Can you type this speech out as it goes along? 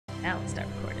Now let's start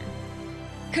recording.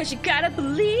 Cause you gotta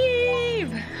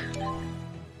believe!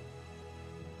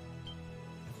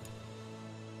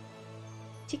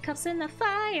 Teacups in the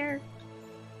fire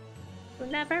who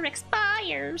never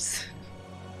expires.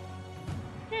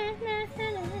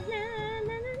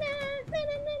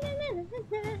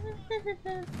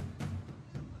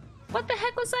 What the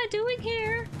heck was I doing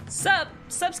here?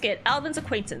 Subskit, Alvin's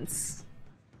acquaintance.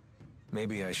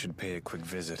 Maybe I should pay a quick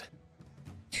visit.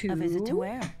 A visit to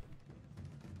where?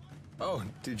 Oh,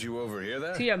 did you overhear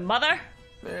that? To your mother?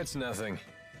 It's nothing.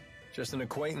 Just an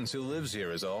acquaintance who lives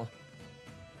here is all.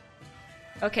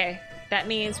 Okay, that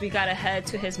means we gotta head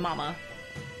to his mama.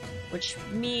 Which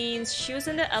means she was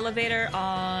in the elevator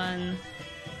on...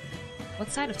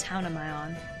 What side of town am I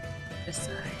on? This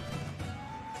side.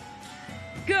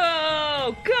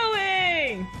 Go!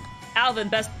 Going! Alvin,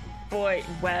 best boy.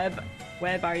 Webb,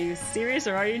 are you serious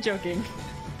or are you joking?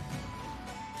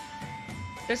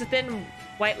 There's a thin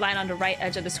white line on the right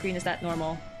edge of the screen. Is that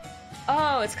normal?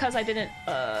 Oh, it's because I didn't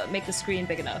make the screen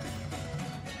big enough.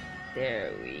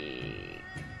 There we...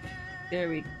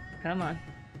 Come on.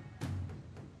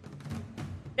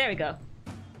 There we go.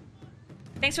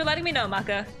 Thanks for letting me know,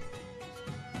 Maka.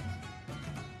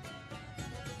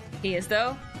 He is,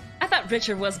 though? I thought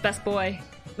Richard was best boy.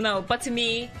 No, but to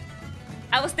me,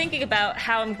 I was thinking about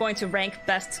how I'm going to rank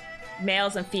best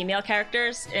males and female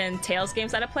characters in Tales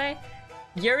games that I play.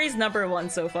 Yuri's #1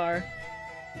 so far.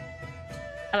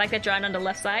 I like that drawing on the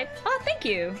left side. Oh, thank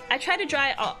you. I try to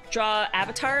draw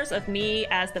avatars of me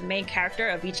as the main character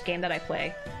of each game that I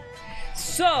play.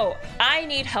 So, I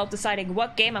need help deciding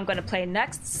what game I'm going to play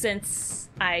next since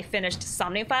I finished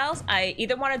Somnium Files. I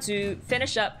either want to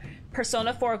finish up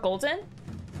Persona 4 Golden,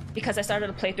 because I started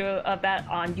a playthrough of that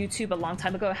on YouTube a long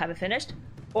time ago and haven't finished,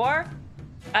 or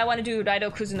I want to do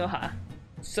Raido Kuzunoha.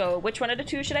 So which one of the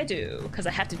two should I do? Because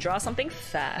I have to draw something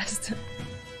fast.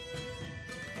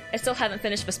 I still haven't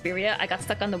finished Vesperia. I got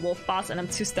stuck on the wolf boss and I'm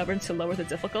too stubborn to lower the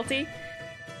difficulty.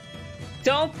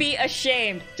 Don't be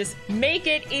ashamed. Just make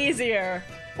it easier.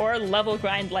 Or level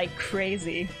grind like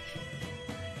crazy.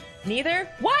 Neither?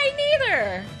 Why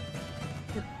neither?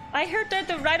 I heard that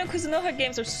the Raido Kuzunoha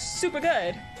games are super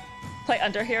good. Play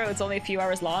Under Hero, it's only a few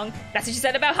hours long. That's what you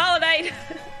said about Hollow Knight!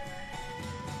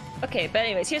 Okay, but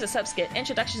anyways, here's a subskit.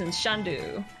 Introductions in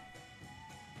Shandu.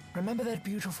 Remember that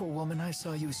beautiful woman I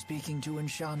saw you speaking to in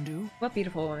Shandu? What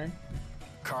beautiful woman?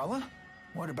 Carla?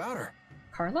 What about her?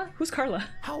 Carla? Who's Carla?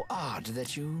 How odd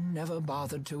that you never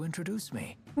bothered to introduce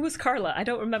me. Who is Carla? I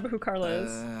don't remember who Carla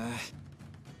is.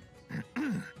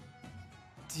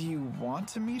 Do you want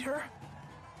to meet her?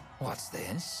 What's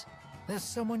this? There's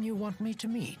someone you want me to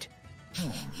meet.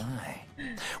 Oh my.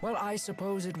 Well, I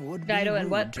suppose it would be Raido and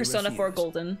rude what? to Persona 4 refuse.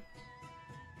 Golden.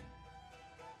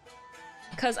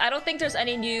 Because I don't think there's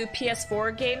any new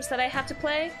PS4 games that I have to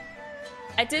play.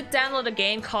 I did download a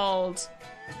game called...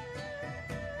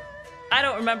 I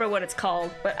don't remember what it's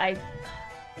called, but I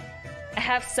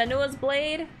have Senua's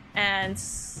Blade and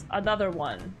another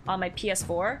one on my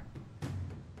PS4.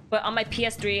 But on my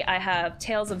PS3, I have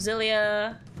Tales of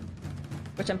Xillia,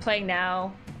 which I'm playing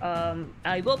now.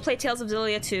 I will play Tales of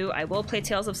Xillia 2. I will play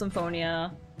Tales of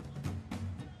Symphonia.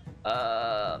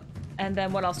 And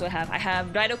then what else do I have? I have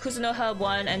Raido Kuzunoha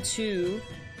 1 and 2.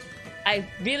 I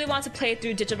really want to play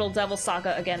through Digital Devil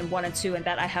Saga again, 1 and 2, and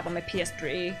that I have on my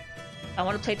PS3. I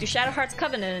want to play through Shadow Hearts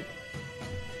Covenant.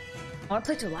 I want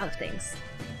to play through a lot of things.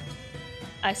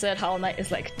 I said Hollow Knight is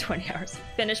like 20 hours.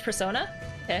 Finish Persona?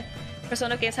 Okay.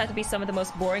 Persona games have to be some of the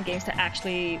most boring games to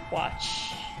actually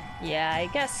watch. Yeah, I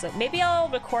guess so. Maybe I'll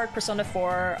record Persona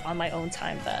 4 on my own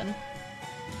time then.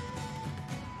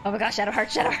 Oh my gosh, Shadow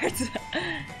Hearts, Shadow Hearts!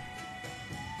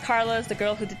 Carla's the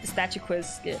girl who did the statue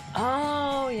quiz skit.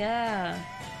 Oh, yeah.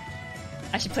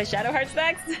 I should play Shadow Hearts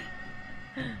next?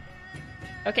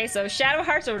 Okay, so Shadow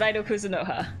Hearts or Raido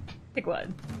Kuzunoha? Pick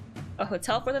one. A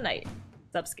hotel for the night.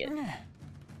 Subskit.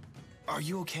 Are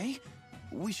you okay?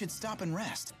 We should stop and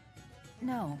rest.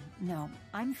 No,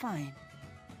 I'm fine.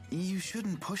 You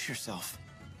shouldn't push yourself.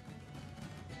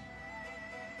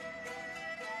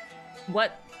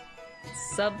 What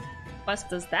sub-quest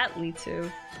does that lead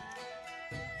to?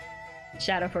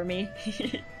 Shadow for me.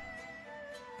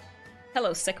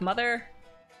 Hello, sick mother.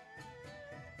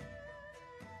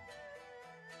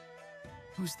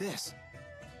 Who's this?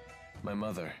 My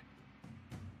mother.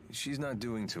 She's not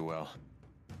doing too well.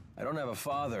 I don't have a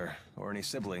father or any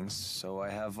siblings, so I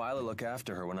have Violet look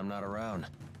after her when I'm not around.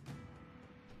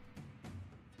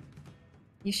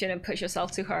 You shouldn't push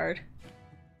yourself too hard.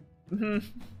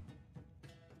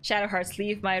 Shadow Hearts,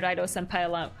 leave my Raido senpai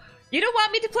alone. You don't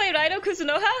want me to play Raido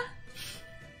Kuzunoha?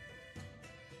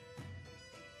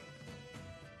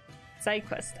 Side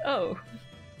quest. Oh.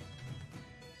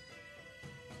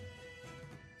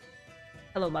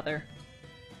 Hello, Mother.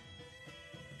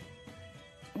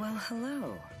 Well,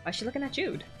 hello. Why is she looking at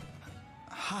Jude?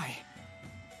 Hi.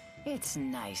 It's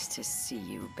nice to see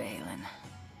you, Balin.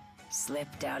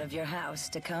 Slipped out of your house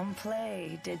to come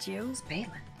play, did you? It's Balin.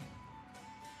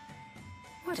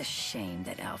 What a shame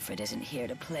that Alfred isn't here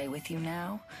to play with you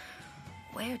now.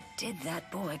 Where did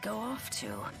that boy go off to?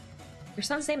 Your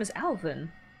son's name is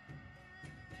Alvin.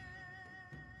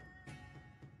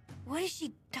 What is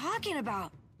she talking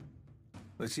about?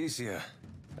 Leticia,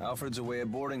 Alfred's away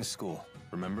at boarding school,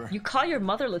 remember? You call your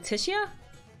mother Leticia?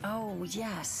 Oh,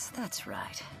 yes, that's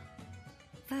right.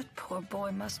 That poor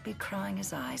boy must be crying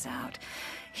his eyes out.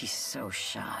 He's so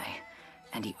shy,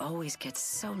 and he always gets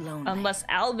so lonely. Unless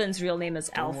Alvin's real name is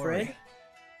Don't Alfred. worry.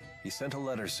 He sent a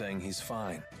letter saying he's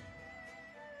fine.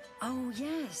 Oh,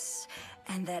 yes,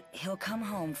 and that he'll come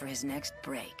home for his next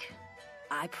break.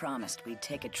 I promised we'd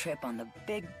take a trip on the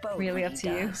big boat. Really when up he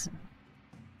to you. does.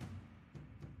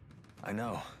 I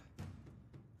know.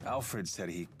 Alfred said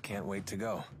he can't wait to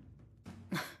go.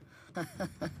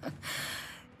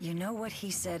 You know what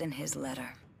he said in his letter?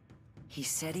 He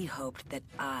said he hoped that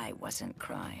I wasn't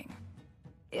crying.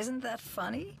 Isn't that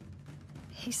funny?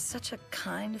 He's such a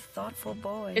kind, thoughtful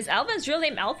boy. Is Alvin's real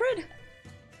name Alfred?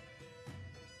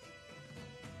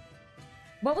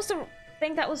 What was the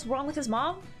thing that was wrong with his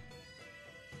mom?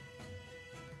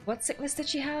 What sickness did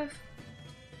she have?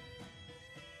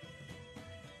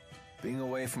 Being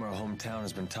away from her hometown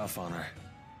has been tough on her.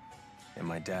 And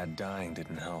my dad dying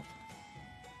didn't help.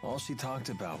 All she talked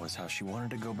about was how she wanted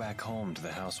to go back home to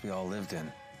the house we all lived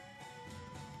in.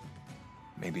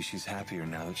 Maybe she's happier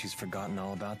now that she's forgotten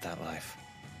all about that life.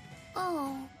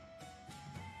 Oh.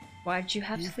 Why did you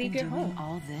have You've to leave been your doing home?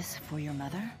 all this for your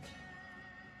mother?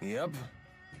 Yep.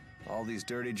 All these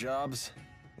dirty jobs,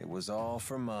 it was all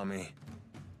for Mommy.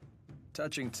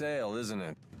 Touching tale, isn't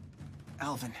it?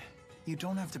 Alvin, you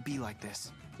don't have to be like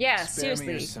this. Yeah, Spare me your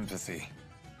seriously. sympathy.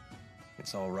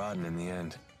 It's all rotten in the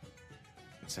end.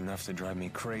 It's enough to drive me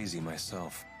crazy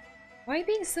myself. Why are you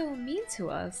being so mean to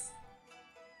us?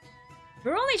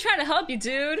 We're only trying to help you,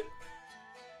 dude.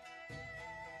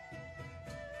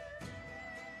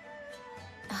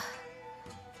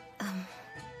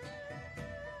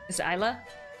 Is it Isla?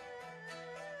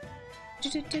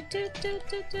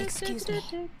 Excuse me.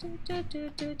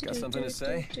 Got something to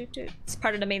say? It's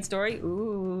part of the main story.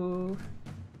 Ooh.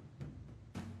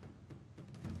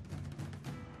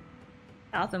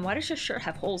 Alvin, why does your shirt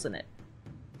have holes in it?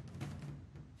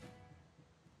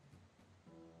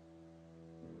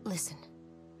 Listen.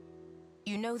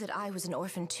 You know that I was an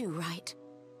orphan too, right?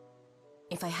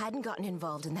 If I hadn't gotten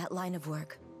involved in that line of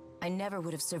work, I never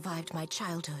would have survived my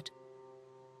childhood.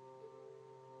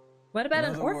 What about In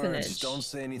an other orphanage? words, don't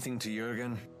say anything to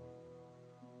Jurgen.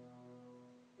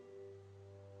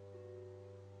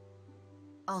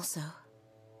 Also,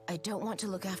 I don't want to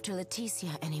look after Leticia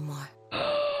anymore.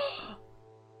 How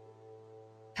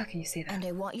can you say that? And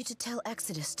I want you to tell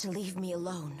Exodus to leave me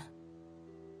alone.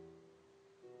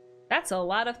 That's a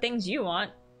lot of things you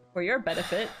want for your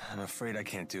benefit. I'm afraid I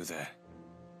can't do that.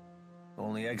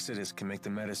 Only Exodus can make the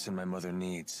medicine my mother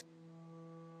needs.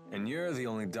 And you're the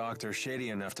only doctor shady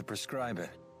enough to prescribe it.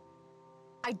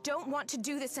 I don't want to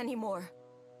do this anymore.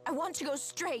 I want to go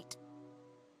straight.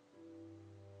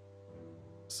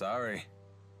 Sorry.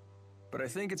 But I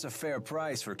think it's a fair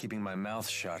price for keeping my mouth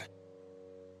shut.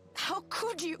 How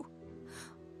could you?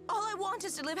 All I want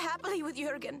is to live happily with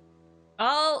Jurgen.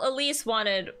 All Elise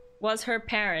wanted was her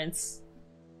parents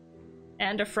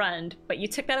and a friend, but you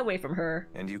took that away from her.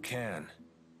 And you can.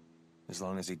 As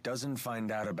long as he doesn't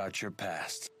find out about your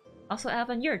past. Also,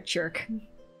 Alvin, you're a jerk.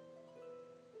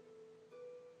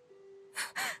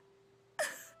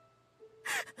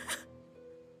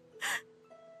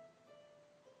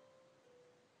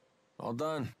 All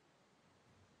done.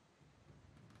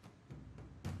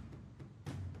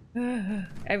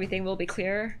 Everything will be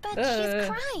clear. But she's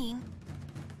crying.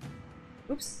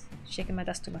 Oops, shaking my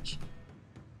desk too much.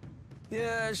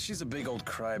 Yeah, she's a big old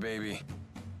crybaby.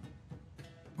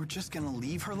 We're just gonna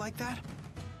leave her like that?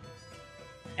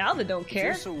 Alvin don't If you're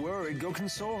care. so worried, go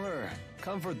console her.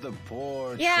 Comfort the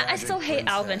poor, Yeah, I tragic still hate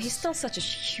Alvin. princess. He's still such a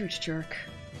huge jerk.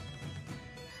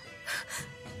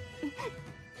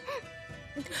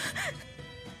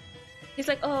 He's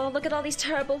like, oh, look at all these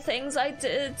terrible things I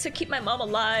did to keep my mom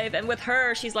alive. And with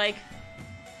her, she's like,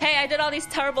 hey, I did all these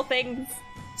terrible things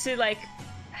to, like,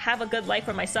 have a good life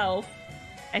for myself.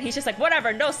 And he's just like,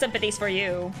 whatever, no sympathies for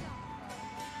you.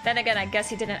 Then again, I guess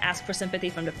he didn't ask for sympathy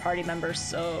from the party members,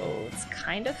 so it's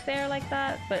kind of fair like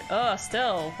that. But, oh,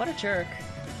 still, what a jerk.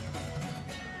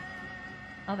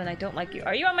 Alvin, I don't like you.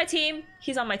 Are you on my team?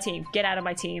 He's on my team. Get out of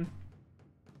my team.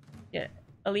 Yeah.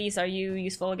 Elise, are you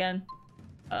useful again?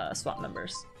 Swap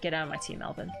members. Get out of my team,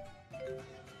 Alvin.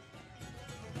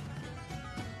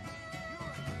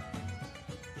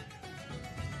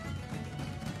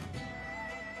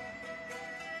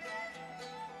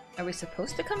 Are we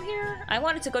supposed to come here? I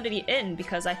wanted to go to the inn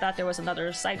because I thought there was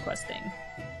another side quest thing.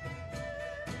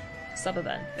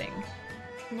 Sub-event thing.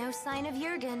 No sign of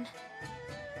Jurgen.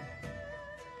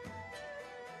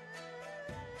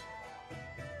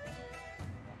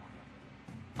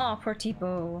 Aw, poor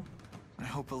Tipo. I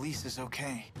hope Elise is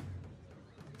okay.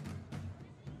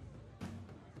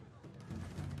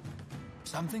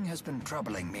 Something has been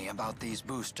troubling me about these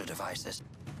booster devices.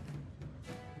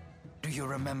 Do you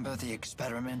remember the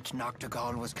experiment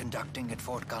Noctigal was conducting at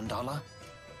Fort Gondola?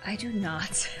 I do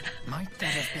not. Might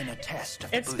that have been a test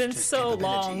of the It's been booster's so long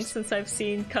capabilities? since I've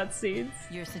seen cutscenes.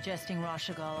 You're suggesting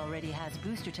Rashagal already has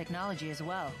booster technology as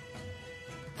well.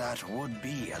 That would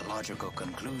be a logical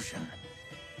conclusion.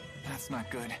 That's not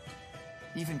good.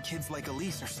 Even kids like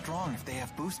Elise are strong if they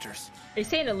have boosters. Are you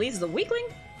saying Elise is a weakling?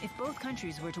 If both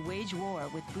countries were to wage war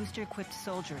with booster-equipped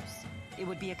soldiers, it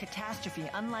would be a catastrophe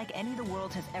unlike any the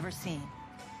world has ever seen.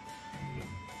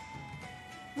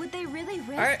 Would they really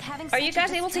risk having Are you such a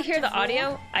guys able to hear the destructive war?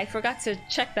 audio? I forgot to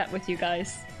check that with you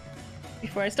guys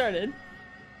before I started.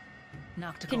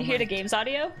 Noctigal Can you hear the might. game's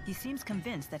audio? He seems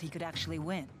convinced that he could actually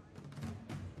win.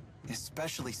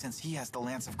 Especially since he has the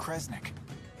Lance of Kresnik.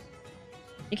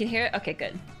 You can hear it? Okay,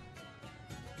 good.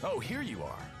 Oh, here you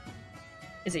are.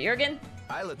 Is it Jurgen?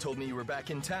 Isla told me you were back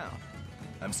in town.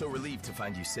 I'm so relieved to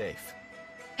find you safe.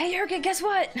 Hey Jurgen, guess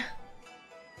what?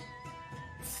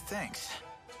 Thanks.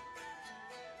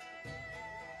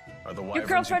 Are the Your wyverns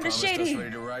girlfriend you is promised us shady.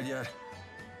 ready to ride yet?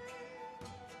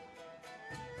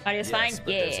 Audio's Yes, fine? but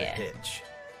there's a Yeah. hitch.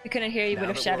 We couldn't hear you, Now would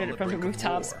have that we're shouted on it from the brink of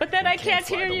rooftops. war, But then we I can't can't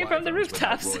fly hear the you from the wyverns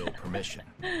without rooftops. royal permission.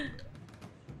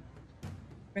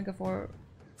 Brink of war.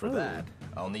 For Ooh. that,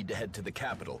 I'll need to head to the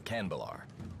capital, Canbelar.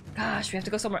 Gosh, we have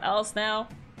to go somewhere else now.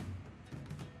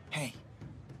 Hey,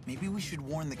 maybe we should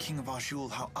warn the King of Azul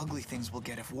how ugly things will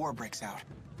get if war breaks out.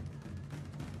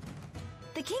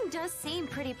 The king does seem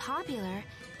pretty popular.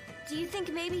 Do you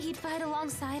think maybe he'd fight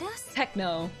alongside us? Heck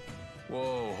no.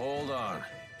 Whoa, hold on.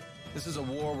 This is a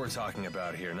war we're talking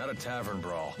about here, not a tavern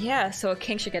brawl. Yeah, so a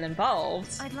king should get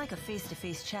involved. I'd like a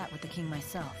face-to-face chat with the king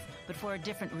myself, but for a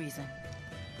different reason.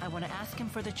 I want to ask him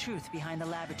for the truth behind the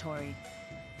laboratory.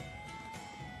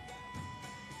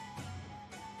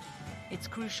 It's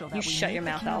crucial that You we shut meet your the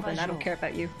mouth, King of Alvin. I don't Azul. care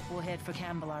about you. We'll head for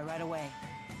Canbelar right away.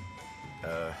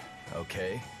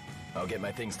 Okay. I'll get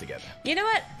my things together. You know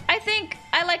what? I think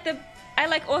I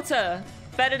like Ota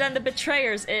better than the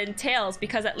betrayers in Tales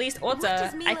because at least What Ota,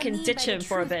 does Mila I can mean ditch by him the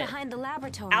for a truth bit. behind the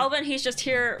laboratory? Alvin, he's just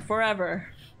here forever.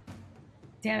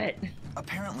 Damn it.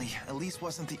 Apparently, Elise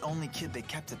wasn't the only kid they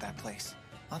kept at that place.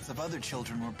 Lots of other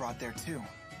children were brought there too.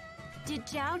 Did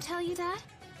Zhao tell you that?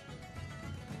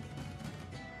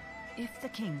 If the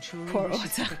king truly Poor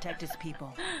wishes to Ota. protect his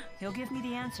people, he'll give me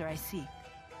the answer I seek.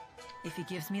 If he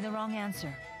gives me the wrong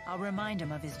answer, I'll remind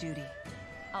him of his duty.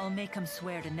 I'll make him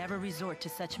swear to never resort to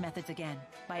such methods again,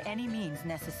 by any means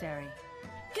necessary.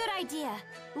 Good idea.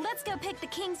 Let's go pick the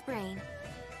king's brain.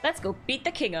 Let's go beat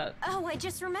the king up. Oh, I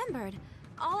just remembered.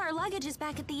 All our luggage is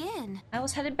back at the inn. I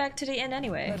was headed back to the inn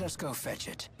anyway. Let us go fetch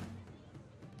it.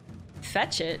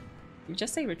 Fetch it? You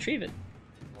just say retrieve it.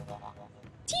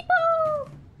 Tipo!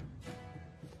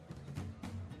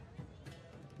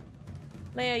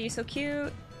 Leia, you so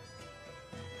cute.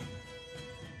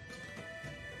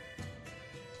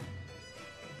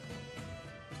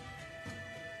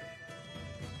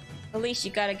 At least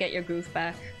you gotta get your groove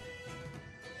back.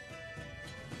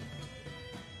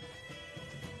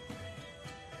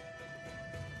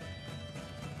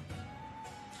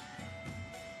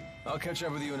 I'll catch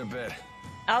up with you in a bit.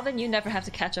 Alvin, you never have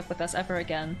to catch up with us ever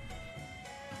again.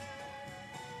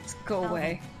 Just go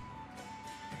away.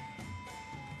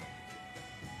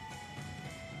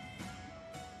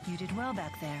 You did well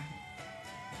back there.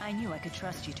 I knew I could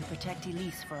trust you to protect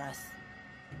Elise for us.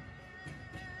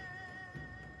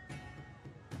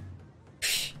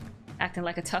 Acting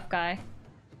like a tough guy.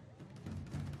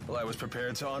 Well, I was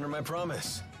prepared to honor my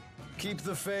promise. Keep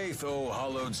the faith, oh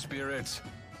hallowed spirit.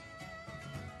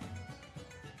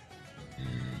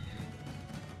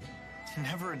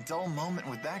 Never a dull moment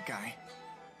with that guy.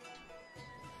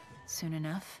 Soon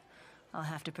enough, I'll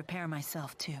have to prepare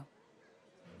myself too.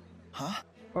 Huh?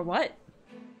 Or what?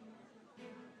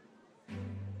 Is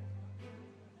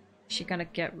she gonna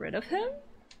get rid of him?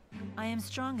 I am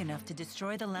strong enough to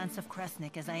destroy the Lance of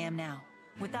Kresnik as I am now,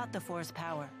 without the Force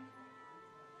power.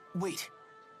 Wait,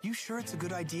 You sure it's a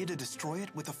good idea to destroy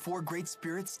it with the 4 great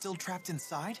spirits still trapped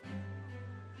inside?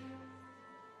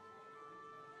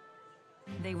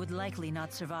 They would likely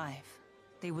not survive.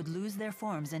 They would lose their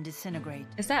forms and disintegrate.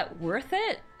 Is that worth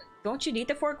it? Don't you need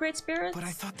the 4 great spirits? But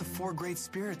I thought the 4 great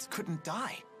spirits couldn't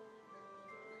die.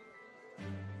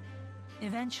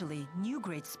 Eventually, new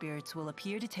great spirits will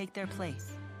appear to take their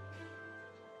place.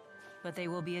 But they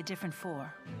will be a different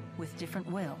 4, with different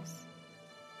wills.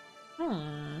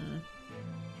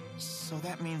 So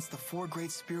that means the 4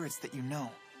 great spirits that you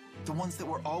know, the ones that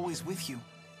were always with you,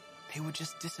 they would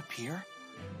just disappear?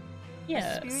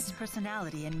 Yes. The spirit's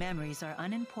personality and memories are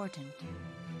unimportant.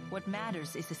 What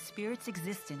matters is the spirit's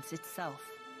existence itself.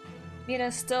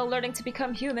 Mita's still learning to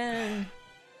become human.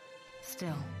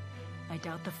 Still, I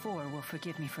doubt the 4 will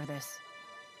forgive me for this.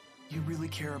 You really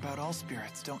care about all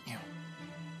spirits, don't you?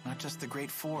 Not just the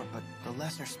great 4, but the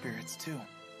lesser spirits too.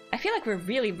 I feel like we're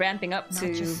really ramping up Not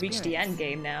to just reach the spirits. end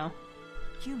game now.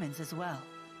 Humans as well.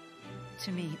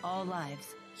 To me, all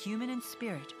lives, human and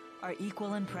spirit, are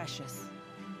equal and precious.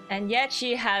 And yet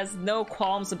she has no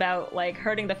qualms about, like,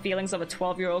 hurting the feelings of a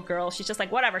 12-year-old girl. She's just like,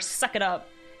 whatever, suck it up.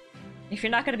 If you're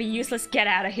not gonna be useless, get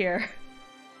out of here.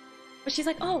 But she's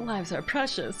like, all lives are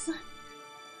precious.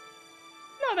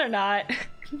 No, they're not.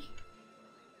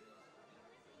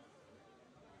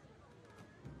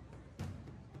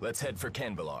 Let's head for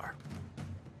Canvalar.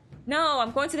 No,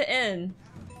 I'm going to the inn.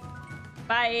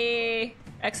 Bye.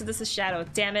 Exodus' shadow.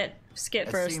 Damn it. Skip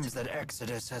It first. seems that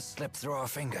Exodus has slipped through our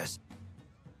fingers.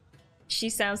 She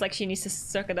sounds like she needs to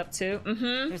suck it up too.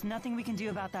 There's nothing we can do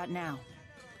about that now.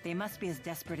 They must be as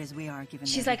desperate as we are, given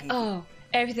She's their like, behavior. oh,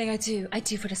 everything I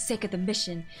do for the sake of the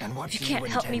mission. And what if you do can't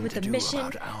you help me intend with to the do mission,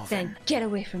 about Alvin? then get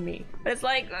away from me. But it's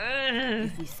like, ugh.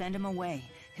 If we send him away,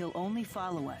 he'll only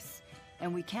follow us.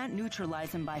 And we can't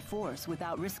neutralize him by force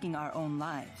without risking our own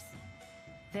lives.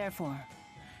 Therefore,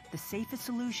 the safest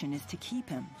solution is to keep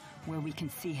him where we can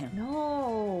see him.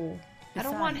 No, I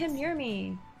don't want him Besides- near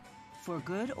me. For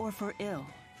good or for ill,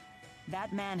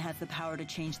 that man has the power to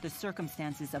change the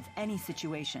circumstances of any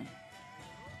situation.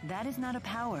 That is not a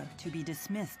power to be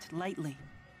dismissed lightly.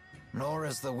 Nor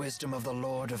is the wisdom of the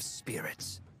Lord of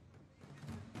Spirits.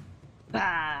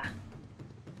 Bah.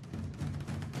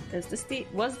 Was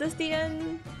this the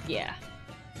end? Yeah.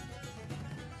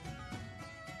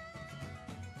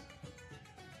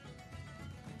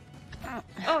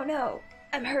 Oh no,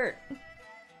 I'm hurt.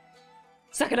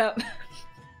 Suck it up.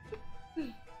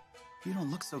 You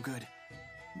don't look so good.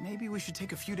 Maybe we should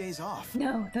take a few days off.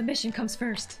 No, the mission comes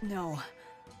first. No,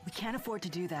 we can't afford to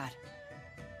do that.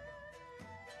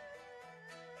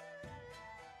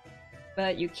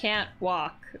 But you can't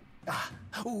walk.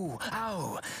 Ooh,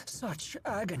 ow! Such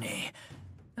agony.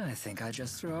 I think I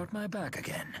just threw out my back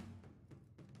again.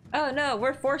 Oh no,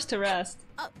 we're forced to rest.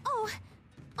 Oh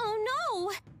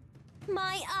no!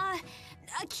 My,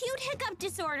 acute hiccup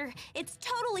disorder. It's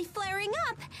totally flaring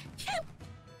up.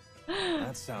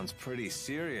 That sounds pretty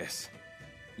serious.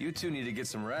 You two need to get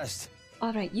some rest.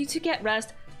 Alright, you two get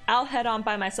rest. I'll head on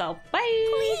by myself. Bye!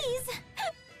 Please!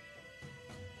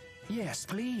 Yes,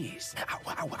 please. Ow,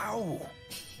 ow, ow!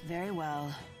 Very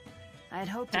well. I'd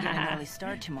hoped to get an early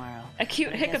start tomorrow. Acute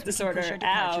but I guess hiccup we can disorder. push our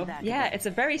departure Ow. back a Yeah, bit. it's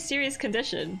a very serious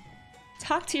condition.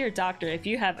 Talk to your doctor if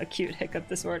you have acute hiccup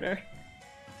disorder.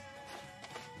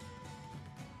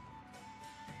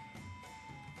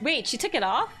 Wait, she took it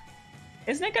off?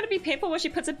 Isn't it gonna be painful when she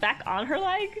puts it back on her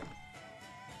leg?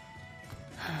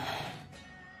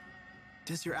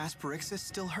 Does your asperixis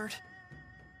still hurt?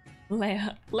 Leia.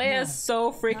 No, Leia's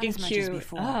so freaking as much as cute.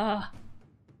 before. Ah.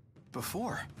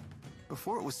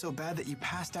 Before it was so bad that you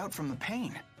passed out from the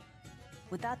pain.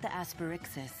 Without the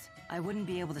asperixis, I wouldn't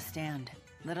be able to stand,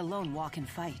 let alone walk and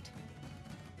fight.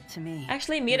 To me,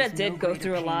 Actually, there Mita is no did go greater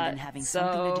through a pain lot, than having so-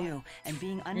 something to do and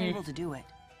being unable to do it.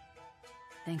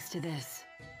 Thanks to this,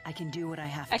 I can do what I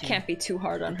have to. I can't be too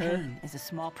hard on The her. pain is a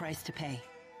small price to pay.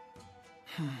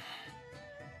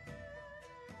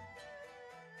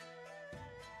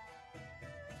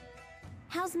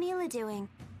 How's Mila doing?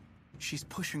 She's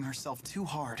pushing herself too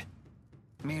hard.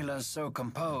 Mila's so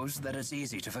composed that it's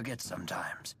easy to forget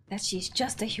sometimes. That she's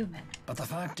just a human. But the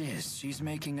fact is, she's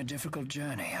making a difficult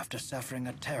journey after suffering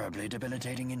a terribly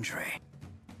debilitating injury.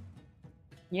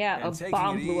 Yeah, And a taking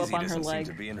bomb it blew up easy on her doesn't seem leg.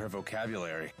 to be in her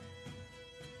vocabulary.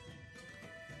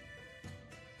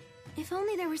 If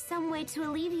only there was some way to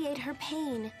alleviate her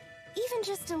pain. Even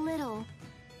just a little.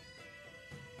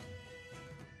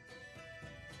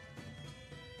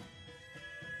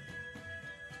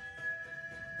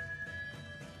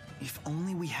 If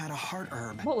only we had a heart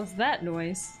herb. What was that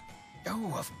noise?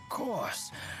 Oh, of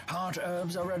course. Heart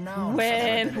herbs are renowned for their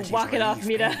When ability to walk it off,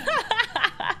 relieve Mita.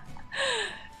 pain.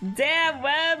 Damn,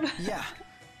 Web! Yeah,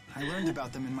 I learned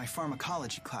about them in my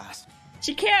pharmacology class.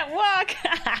 She can't walk!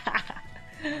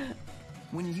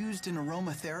 When used in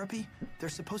aromatherapy, they're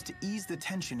supposed to ease the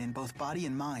tension in both body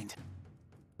and mind.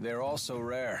 They're also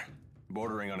rare,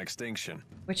 bordering on extinction.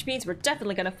 Which means we're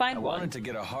definitely gonna find I one. wanted to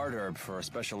get a heart herb for a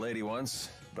special lady once,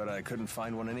 but I couldn't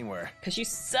find one anywhere. Cause you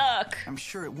suck! I'm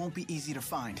sure it won't be easy to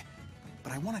find,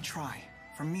 but I want to try,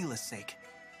 for Mila's sake.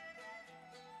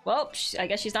 Well, I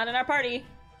guess she's not in our party.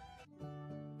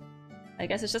 I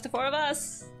guess it's just the four of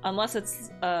us. Unless it's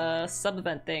a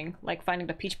sub-event thing, like finding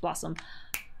the peach blossom.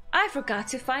 I forgot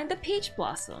to find the peach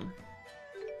blossom.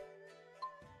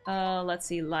 Let's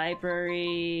see,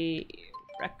 library,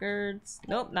 records.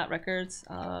 Nope, not records.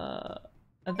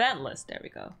 Event list, there we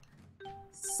go.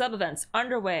 Sub-events,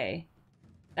 underway.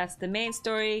 That's the main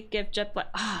story, give jet black.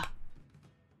 Ah!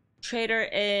 Trader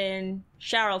in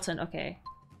Charlton, okay.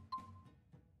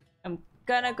 I'm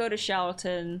gonna go to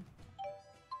Charlton.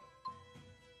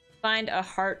 Find a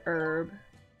heart herb.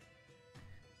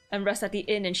 And rest at the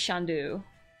inn in Shandu.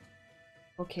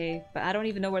 Okay, but I don't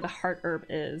even know where the heart herb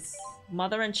is.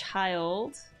 Mother and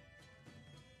child.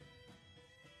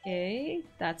 Okay,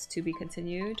 that's to be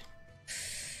continued.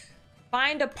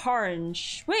 Find a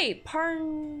Parnge. Wait,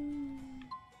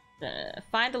 find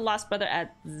a lost brother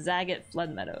at Zagat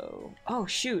Flood Meadow. Oh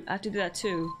shoot, I have to do that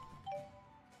too.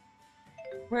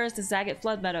 Where is the Zagat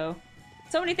Flood Meadow?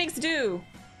 So many things to do!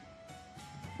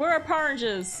 Where are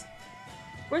Parnges?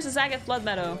 Where's the Zagat Flood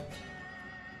Meadow?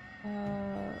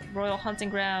 Royal Hunting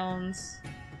Grounds.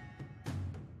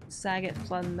 Zagat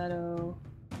Flood Meadow.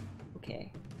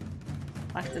 Okay.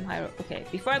 Laxton High Road. Okay,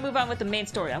 before I move on with the main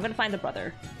story, I'm gonna find the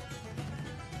brother.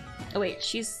 Oh wait,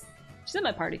 she's in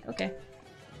my party. Okay.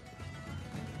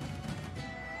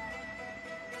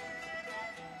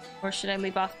 Or should I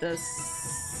leave off the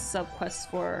sub-quests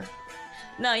for...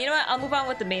 No, you know what? I'll move on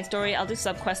with the main story. I'll do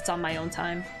sub-quests on my own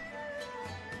time.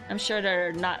 I'm sure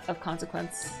they're not of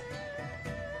consequence.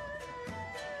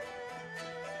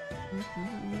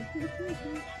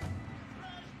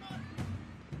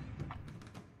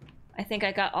 I think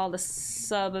I got all the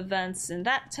sub-events in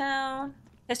that town.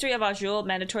 History of Azul,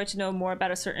 mandatory to know more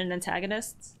about a certain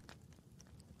antagonist.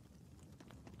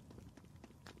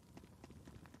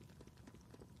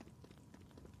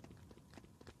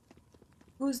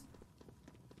 Who's...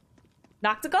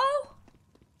 Noctigal?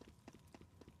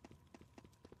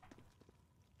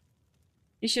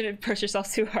 You shouldn't push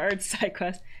yourself too hard, side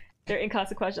quests. They're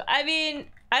inconsequential. I mean,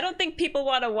 I don't think people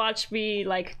want to watch me,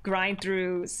 like, grind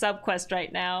through sub-quests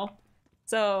right now.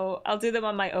 So, I'll do them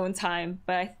on my own time.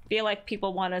 But I feel like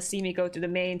people want to see me go through the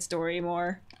main story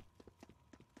more.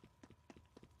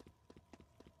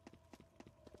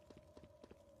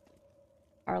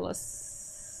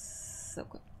 Carlos. So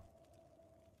cool.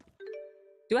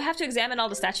 Do I have to examine all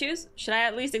the statues? Should I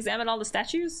at least examine all the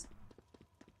statues?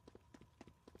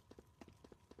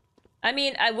 I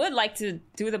mean, I would like to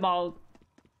do them all.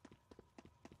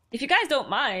 If you guys don't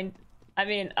mind, I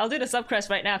mean, I'll do the subquest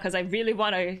right now because I really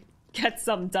want to get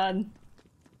some done.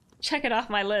 Check it off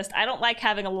my list. I don't like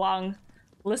having a long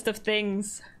list of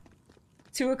things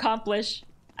to accomplish.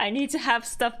 I need to have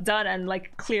stuff done and,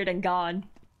 like, cleared and gone.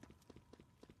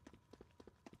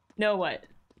 Know what?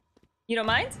 You don't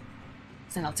mind?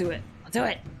 Then I'll do it. I'll do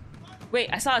it. Wait,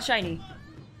 I saw a shiny.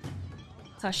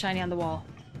 I saw a shiny on the wall.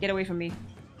 Get away from me.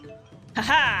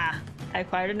 Haha! I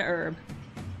acquired an herb.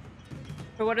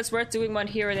 For what it's worth, doing one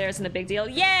here or there isn't a big deal.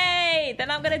 Yay! Then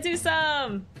I'm gonna do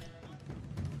some!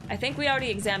 I think we already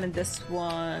examined this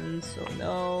one, so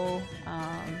no.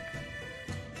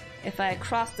 If I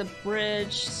cross the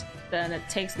bridge, then it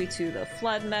takes me to the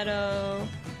Flood Meadow.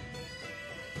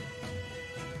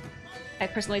 I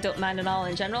personally don't mind at all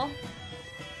in general.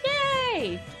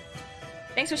 Yay!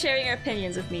 Thanks for sharing your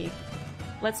opinions with me.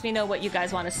 Lets me know what you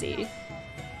guys want to see.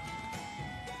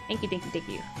 Thank you, thank you, thank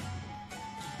you.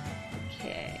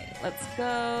 Okay, let's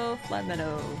go. Flood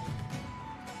Meadow.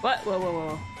 What? Whoa, whoa,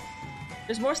 whoa.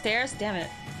 There's more stairs? Damn it.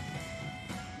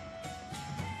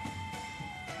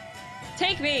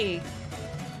 Take me!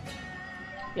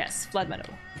 Yes, Flood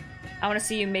Meadow. I want to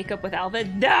see you make up with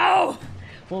Alvin. No!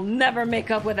 We'll never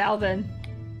make up with Alvin.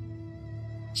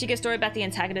 She gives story about the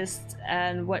antagonist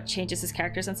and what changes his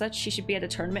characters and such. She should be at the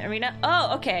tournament arena.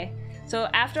 Oh, okay. So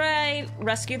after I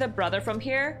rescue the brother from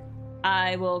here,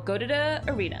 I will go to the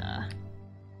arena.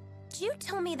 You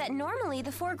told me that normally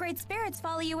the 4 great spirits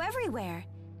follow you everywhere.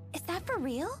 Is that for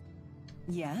real?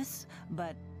 Yes,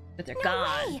 but They're No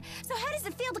gone. way! So how does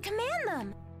it feel to command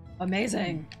them?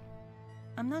 Amazing.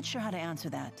 I'm not sure how to answer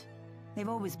that. They've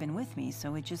always been with me,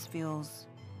 so it just feels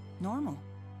normal.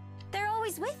 They're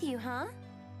always with you, huh?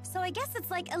 so I guess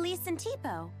it's like Elise and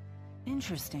Tipo.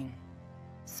 Interesting.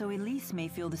 So Elise may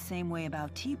feel the same way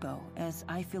about Tipo as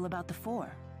I feel about the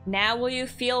Four. Now will you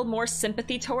feel more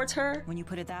sympathy towards her? When you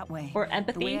put it that way. Or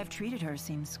empathy? The way I've treated her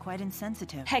seems quite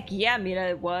insensitive. Heck yeah, Mira,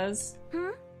 it was.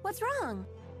 What's wrong?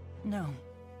 No,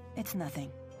 it's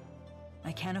nothing.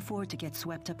 I can't afford to get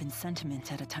swept up in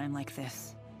sentiment at a time like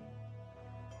this.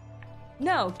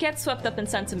 No, get swept up in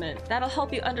sentiment. That'll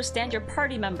help you understand your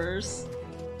party members.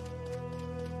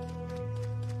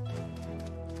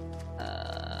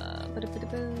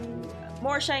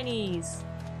 More shinies!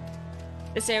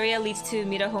 This area leads to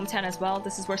Mira hometown as well.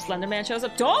 This is where Slenderman shows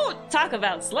up. Don't talk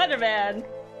about Slenderman!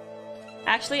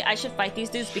 Actually, I should fight these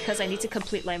dudes because I need to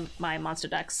complete my monster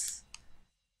decks.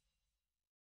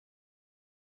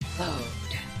 Load.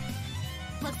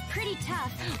 Looks pretty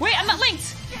tough. Wait, I'm not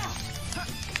linked!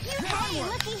 Hey,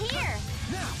 looky here!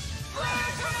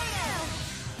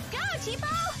 Go,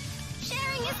 Tipo!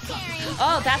 Sharing is caring.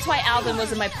 Oh, that's why Alvin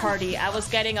was in my party. I was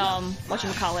getting,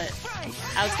 whatchamacallit.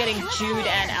 I was getting Jude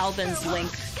and Alvin's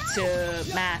link to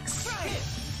Max.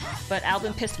 But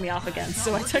Alvin pissed me off again,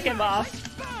 so I took him off.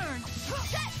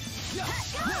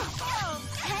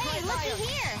 Hey, looky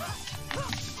here!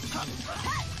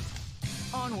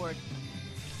 Onward.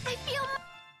 I feel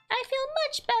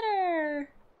much better!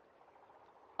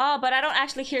 Oh, but I don't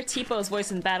actually hear Tipo's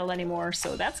voice in battle anymore,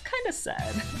 so that's kind of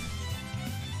sad.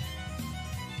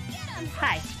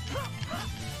 Hi.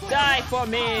 Die for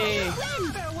me! I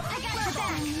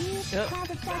got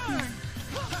your back.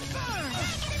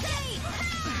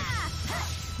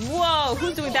 Whoa,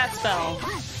 who's doing that spell?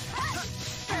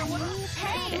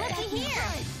 Hey, looky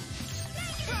here!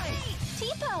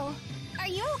 Tipo, are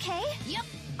you okay? Yep,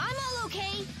 I'm all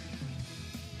okay.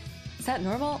 Is that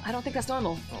normal? I don't think that's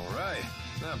normal. Alright,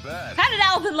 not bad. How did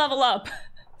Alvin level up?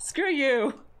 Screw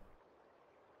you.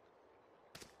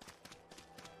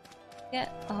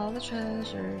 Get all the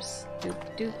treasures.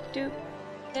 Doop, doop, doop.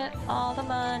 Get all the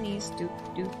monies.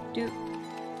 Doop, doop, doop.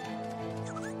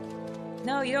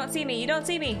 No, you don't see me. You don't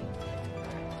see me.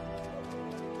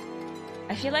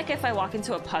 I feel like if I walk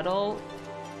into a puddle,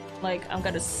 like, I'm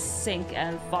gonna sink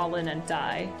and fall in and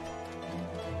die.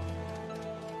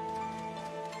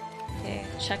 Okay,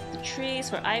 check the trees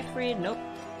for Ifrid. Nope.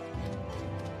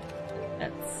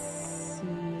 Let's see.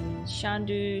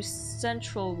 Shandu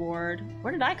Central Ward.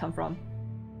 Where did I come from?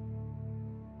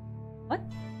 What?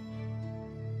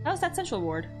 How's that Central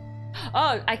Ward?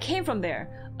 Oh, I came from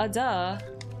there. Duh.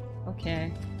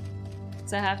 Okay.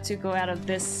 So I have to go out of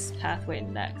this pathway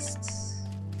next.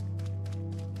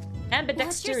 Ambidexterity.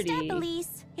 Watch your step,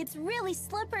 Elise. It's really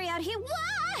slippery out here.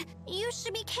 Wah! You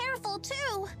should be careful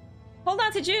too. Hold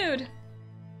on to Jude.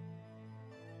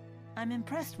 I'm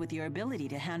impressed with your ability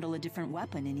to handle a different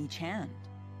weapon in each hand.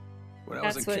 When I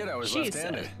was That's a kid, what I was she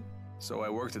left-handed. said. So I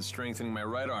worked at strengthening my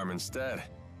right arm instead.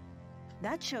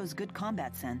 That shows good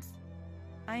combat sense.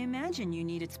 I imagine you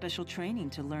needed special training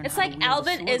to learn It's how like to wield a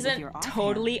Alvin sword with isn't your offhand.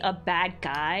 totally a bad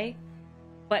guy,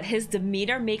 but his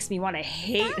demeanor makes me want to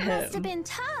hate That must have him. been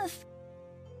tough.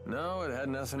 No, it had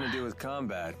nothing to do with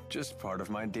combat, just part of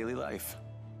my daily life.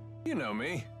 You know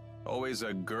me. Always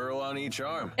a girl on each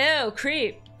arm. Ew,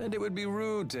 creep. And it would be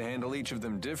rude to handle each of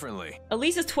them differently.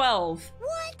 Elise is 12.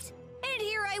 What? And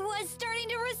here I was starting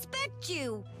to respect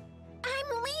you.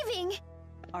 I'm leaving.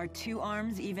 Are 2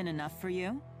 arms even enough for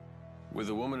you? With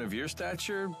a woman of your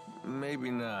stature, maybe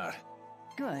not.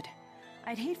 Good.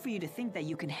 I'd hate for you to think that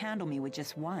you can handle me with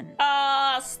just one.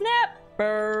 Snap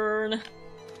burn.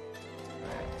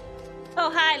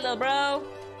 Oh, hi, little bro.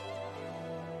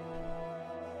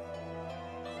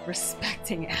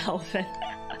 Respecting Alvin.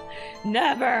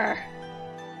 Never.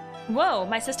 Whoa,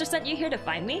 my sister sent you here to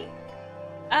find me?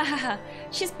 Ah,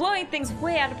 she's blowing things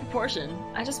way out of proportion.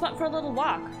 I just went for a little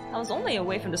walk. I was only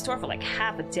away from the store for like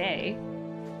half a day.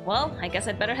 Well, I guess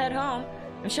I'd better head home.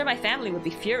 I'm sure my family would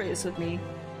be furious with me.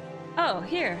 Oh,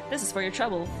 here, this is for your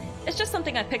trouble. It's just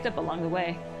something I picked up along the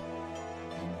way.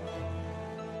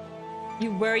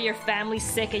 You worry your family's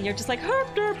sick and you're just like,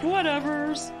 herp derp,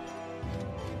 whatevers.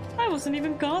 I wasn't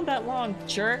even gone that long,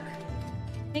 jerk.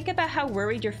 Think about how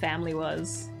worried your family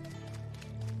was.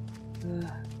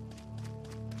 Ugh.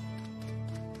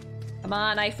 Come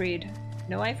on, Ifrid.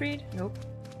 No Ifrid? Nope.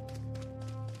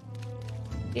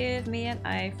 Give me an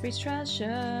Ifrid's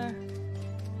treasure.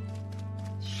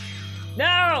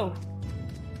 No!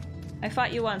 I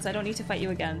fought you once, I don't need to fight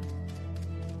you again.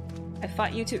 I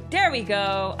fought you too. There we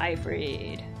go,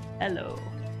 Ifrid. Hello.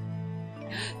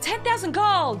 10,000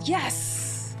 gold!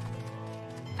 Yes!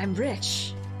 I'm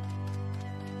rich.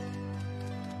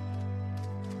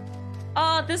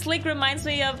 Oh, this lake reminds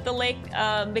me of the lake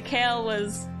Mikhail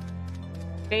was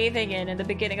bathing in the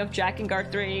beginning of Drakengard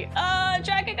 3. Oh,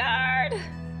 Drakengard!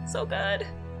 So good.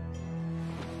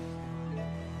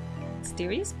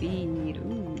 Mysterious Speed.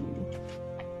 Ooh.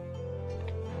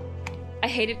 I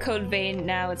hated Code Vein.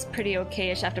 Now it's pretty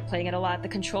okay-ish after playing it a lot. The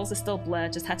controls are still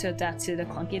bleh. Just had to adapt to the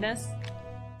clunkiness.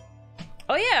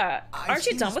 Oh yeah! Aren't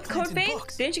you done with Code Vein?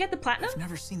 Didn't you get the platinum? I've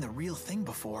never seen the real thing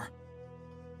before.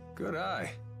 Good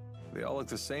eye. They all look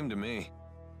the same to me.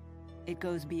 It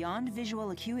goes beyond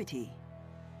visual acuity.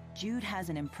 Jude has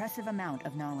an impressive amount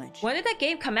of knowledge. When did that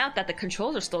game come out that the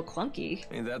controls are still clunky?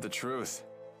 Ain't that the truth?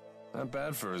 Not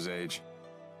bad for his age.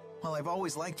 Well, I've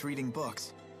always liked reading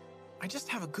books. I just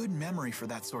have a good memory for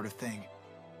that sort of thing.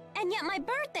 And yet my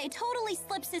birthday totally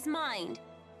slips his mind.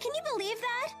 Can you believe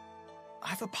that?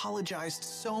 I've apologized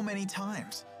so many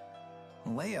times.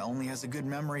 Leia only has a good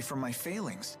memory from my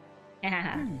failings.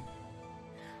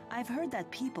 I've heard that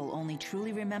people only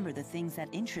truly remember the things that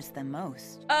interest them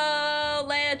most. Oh,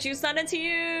 Leia, Juice not into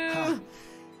you! Huh.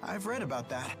 I've read about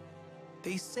that.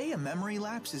 They say a memory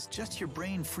lapse is just your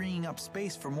brain freeing up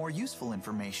space for more useful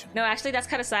information. No, actually, that's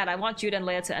kind of sad. I want Jude and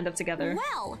Leia to end up together.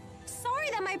 Well, sorry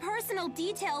that my personal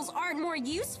details aren't more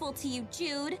useful to you,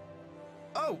 Jude.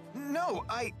 Oh, no,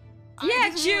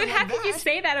 Yeah, Jude, how can you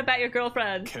say that about your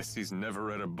girlfriend? Guess he's never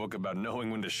read a book about knowing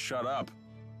when to shut up.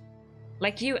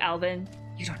 Like you, Alvin.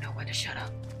 You don't know when to shut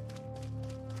up.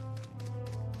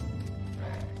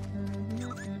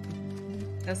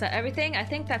 Is that everything? I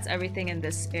think that's everything in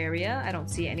this area. I don't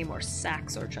see any more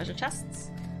sacks or treasure chests.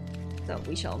 So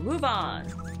we shall move on.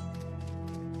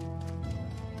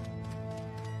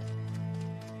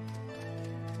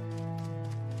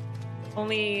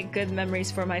 Only good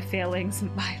memories for my failings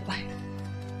in my life.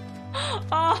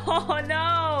 Oh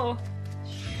no!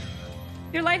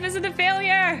 Your life isn't a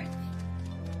failure!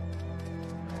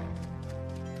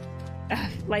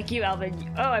 Like you,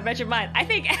 Alvin. Oh, I read your mind. I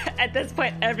think at this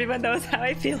point everyone knows how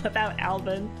I feel about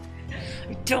Alvin.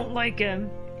 I don't like him.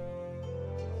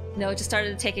 No, it just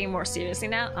started taking it more seriously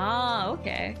now? Ah,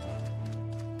 okay.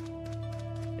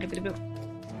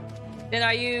 Then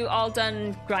are you all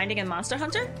done grinding in Monster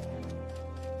Hunter?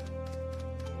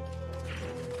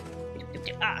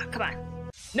 Ah, come on.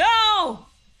 No!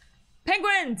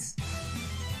 Penguins!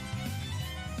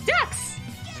 Ducks!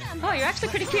 Oh, you're actually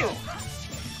pretty cute.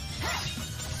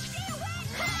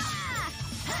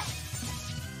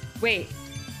 Wait.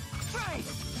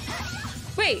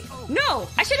 Wait, no!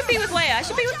 I shouldn't be with Leia. I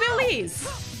should be with Belize.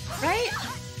 Right?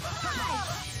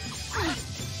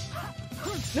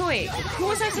 No, wait. Who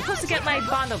was I supposed to get my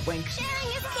bond of Wink?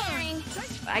 Sharing is caring.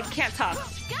 I can't talk.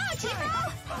 Go, Tiro!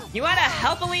 You wanna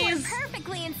help Elise? We're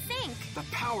perfectly in sync. The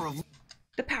power of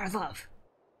love.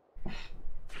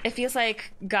 It feels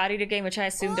like God Eater game, which I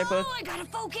assume they're both I gotta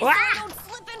focus. Ah! I don't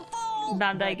slip and fall.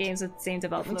 Bandai games with the same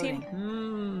development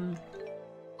team.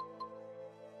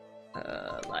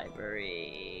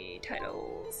 Library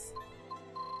titles.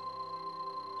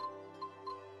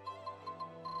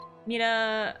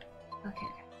 Mira. Okay.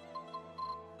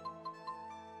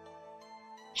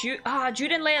 Jude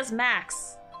and Leia's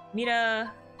Max.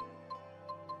 Mira,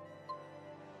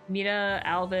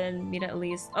 Alvin, Mira,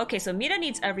 Elise. Okay, so Mira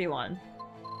needs everyone.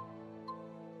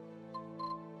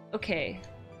 Okay,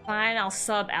 fine, I'll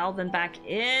sub Alvin back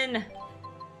in.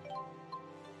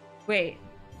 Wait.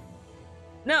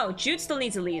 No, Jude still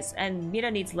needs Elise, and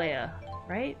Mira needs Leia,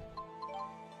 right?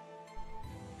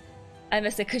 I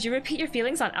missed it. Could you repeat your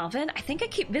feelings on Alvin? I think I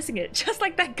keep missing it, just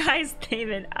like that guy's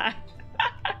name in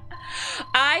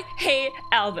I hate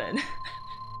Alvin.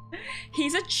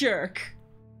 He's a jerk.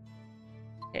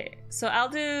 Okay, so I'll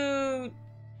do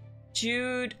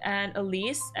Jude and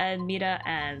Elise and Mira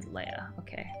and Leia.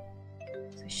 Okay.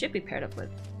 So I should be paired up with...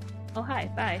 Oh,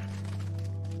 hi. Bye.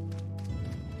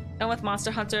 Done with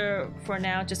Monster Hunter for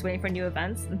now, just waiting for new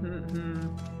events.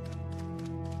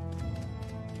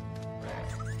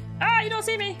 Ah, you don't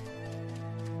see me!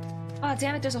 Oh,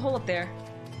 damn it, there's a hole up there.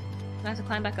 I have to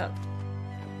climb back up.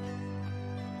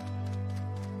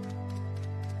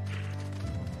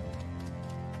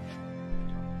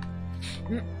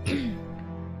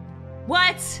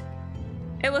 What?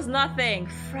 It was nothing.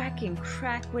 Fracking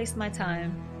crack, waste my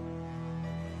time.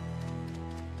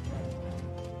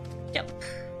 Jump.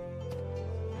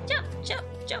 Jump, jump,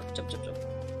 jump, jump, jump, jump.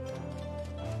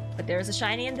 But there's a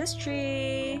shiny in this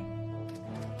tree.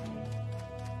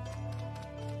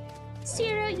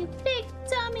 Zero, you big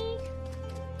dummy.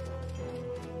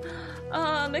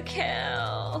 Oh,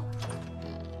 Mikhail.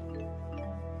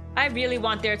 I really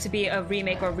want there to be a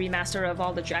remake or remaster of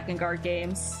all the Drakengard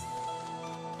games.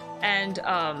 And,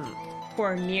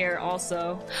 for Nier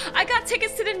also. I got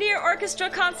tickets to the Nier Orchestra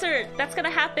concert! That's gonna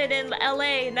happen in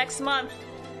LA next month.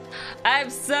 I'm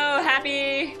so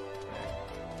happy.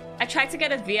 I tried to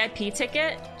get a VIP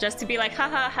ticket just to be like,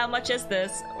 haha, how much is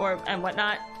this? And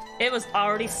whatnot. It was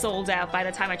already sold out by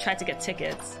the time I tried to get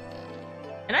tickets.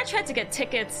 And I tried to get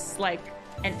tickets like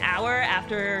an hour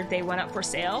after they went up for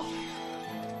sale.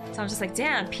 So I was just like,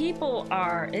 damn, people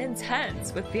are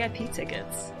intense with VIP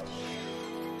tickets.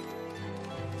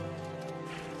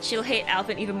 She'll hate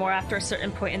Alvin even more after a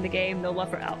certain point in the game. No love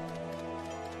for Alvin.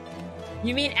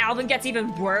 You mean Alvin gets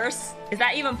even worse? Is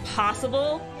that even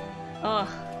possible? Ugh.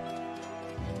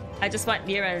 I just want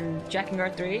Nier and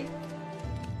Drakengard 3.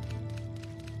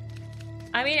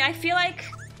 I mean, I feel like...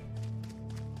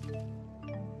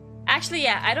 Actually,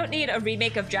 yeah, I don't need a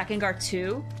remake of Drakengard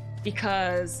 2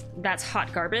 because that's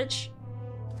hot garbage.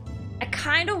 I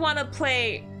kind of want to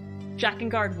play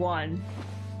Drakengard 1,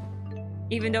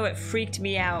 even though it freaked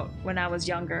me out when I was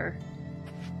younger.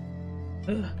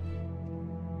 Ugh.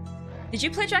 Did you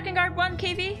play Drakengard 1,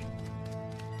 KV?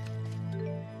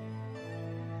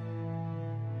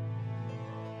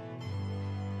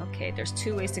 Okay, there's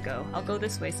 2 ways to go. I'll go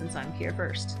this way since I'm here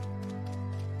first.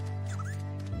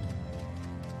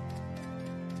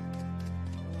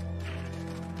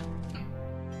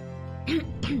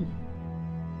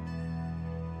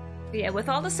 Yeah, with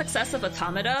all the success of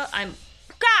Automata, I'm...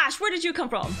 Gosh, where did you come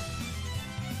from?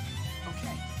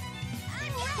 Okay.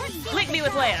 Link me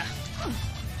with Leia.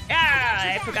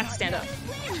 Ah, I forgot to stand up.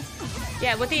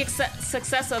 Yeah, with the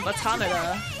success of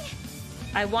Automata,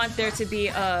 I want there to be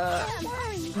a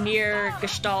Nier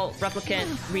Gestalt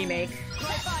Replicant remake.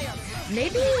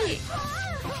 Maybe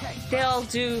they'll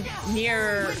do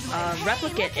Nier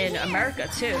Replicant in America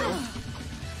too,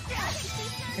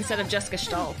 instead of just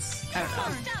Gestalts. I don't know.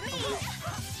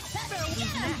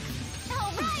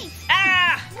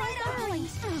 Ah!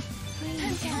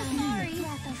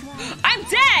 I'm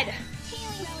dead!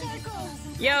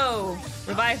 Yo,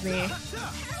 revive me.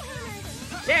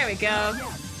 There we go.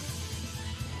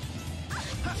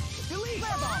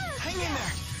 Hang in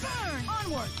there.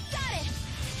 Onward.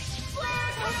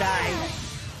 Die.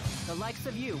 The likes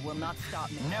of you will not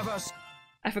stop me. Never.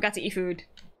 I forgot to eat food.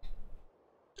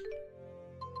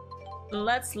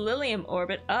 Let's Lilium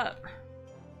orbit up.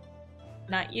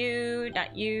 Not you,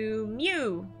 not you,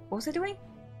 Mew. What was I doing?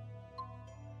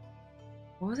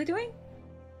 What was I doing?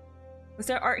 Was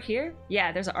there art here?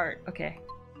 Yeah, there's art. Okay.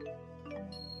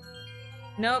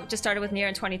 Nope, just started with Nier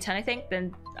in 2010, I think.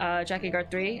 Then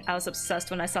Drakengard 3. I was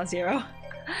obsessed when I saw Zero.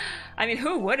 I mean,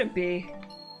 who wouldn't be?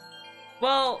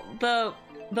 Well, the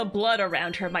blood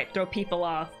around her might throw people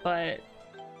off, but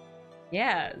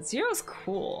yeah, Zero's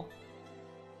cool.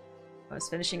 I was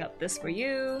finishing up this for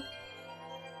you.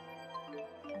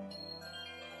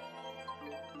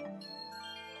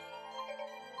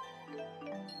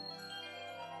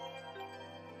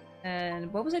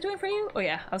 And what was I doing for you? Oh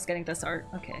yeah, I was getting this art.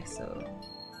 Okay, so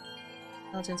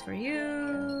skeletons for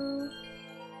you.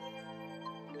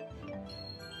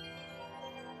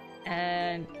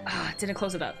 And didn't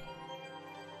close it up.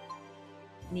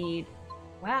 Need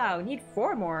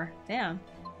 4 more. Damn.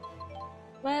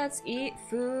 Let's eat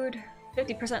food.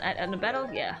 50% at end of battle?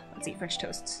 Yeah, let's eat French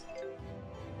toasts.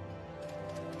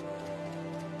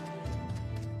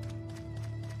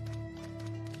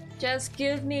 Just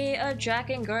give me a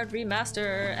Drakengard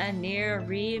remaster and Nier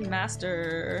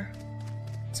remaster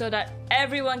so that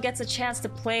everyone gets a chance to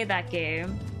play that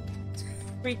game. It's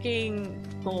freaking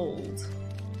gold.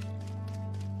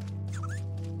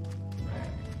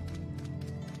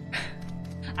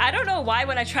 I don't know why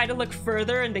when I try to look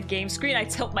further in the game screen, I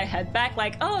tilt my head back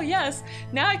like, oh yes,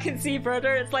 now I can see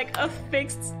further. It's like a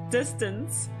fixed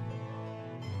distance.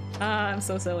 I'm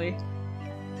so silly.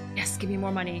 Yes, give me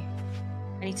more money.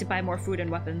 I need to buy more food and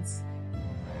weapons.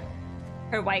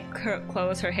 Her white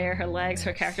clothes, her hair, her legs,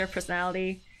 her character,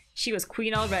 personality. She was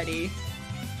queen already.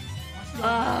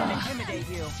 Intimidate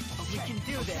you. We can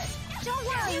do this. Don't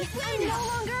worry, I'm no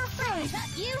longer afraid.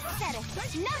 You said it.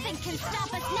 Nothing can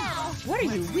stop us now. What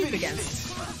are you weak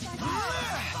against?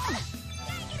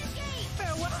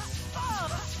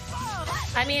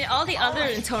 I mean, all the other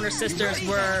Intoner sisters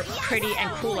were pretty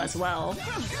and cool as well.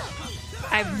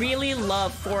 I really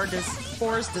love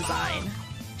Four's design.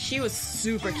 She was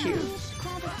super cute.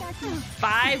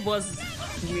 5 was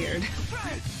weird.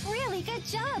 Really good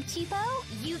job, Cheapo.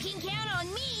 You can count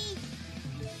on me.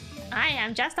 I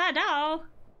am just a doll.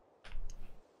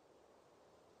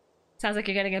 Sounds like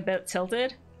you're getting a bit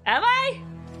tilted. Am I?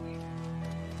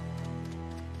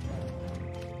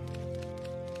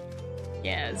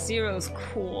 Yeah, Zero's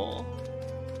cool.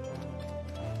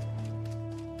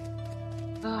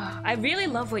 I really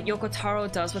love what Yoko Taro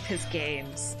does with his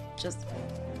games. Just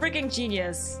freaking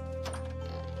genius.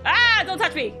 Ah, don't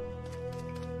touch me!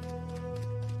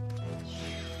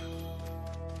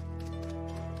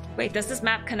 Wait, does this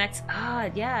map connect? Ah,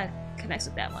 yeah, it connects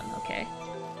with that one. Okay.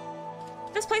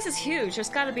 This place is huge. There's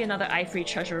gotta be another Ifrit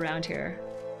treasure around here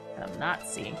that I'm not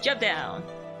seeing. Jump down!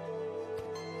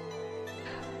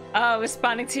 Oh,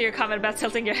 responding to your comment about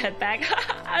tilting your head back.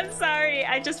 I'm sorry,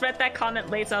 I just read that comment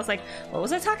late, so I was like, what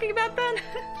was I talking about then?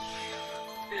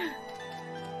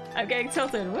 I'm getting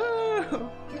tilted. Woo!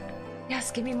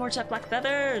 Yes, give me more jet black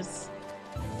feathers.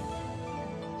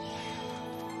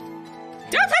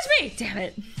 Don't touch me! Damn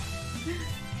it.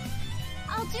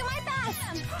 I'll do my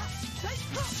best.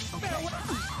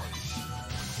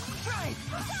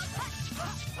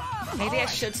 Maybe I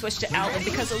should switch to Alvin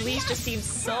because Elise just seems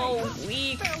so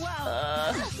weak.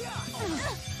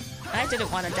 I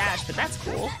didn't want to dash, but that's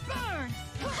cool.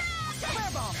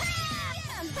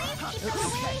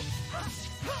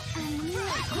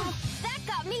 That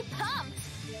got me pumped.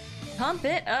 Pump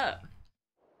it up.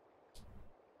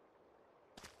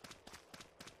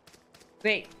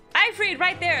 Wait, Ifrit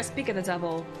right there! Speak of the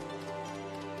devil.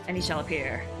 And he shall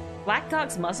appear. Black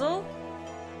Dog's muzzle?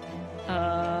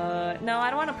 No, I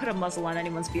don't want to put a muzzle on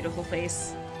anyone's beautiful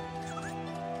face.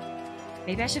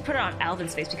 Maybe I should put it on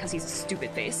Alvin's face because he's a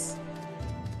stupid face.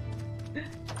 Can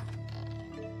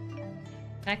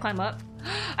I climb up?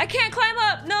 I can't climb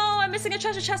up! No, I'm missing a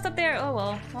treasure chest up there! Oh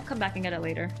well, I'll come back and get it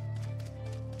later.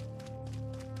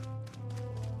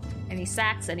 Any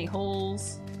sacks? Any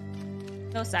holes?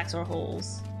 No sacks or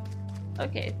holes.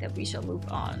 Okay, then we shall move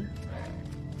on.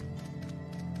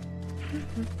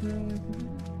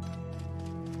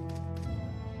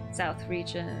 South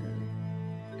region.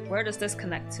 Where does this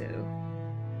connect to?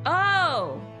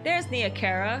 Oh! There's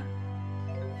Neokara.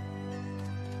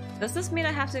 Does this mean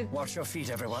I have to... Watch your feet,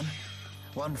 everyone.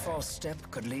 One false step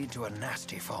could lead to a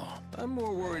nasty fall. I'm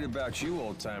more worried about you,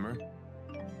 old-timer.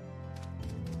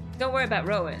 Don't worry about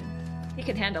Rowan. He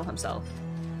can handle himself.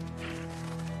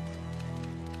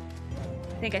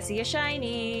 I think I see a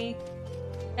shiny.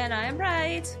 And I am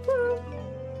right. Woo!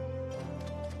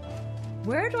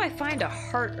 Where do I find a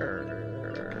heart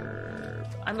herb?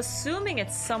 I'm assuming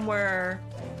it's somewhere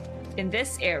in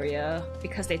this area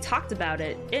because they talked about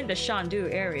it in the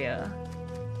Shandu area.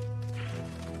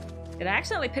 Did I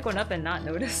accidentally pick one up and not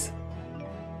notice?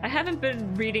 I haven't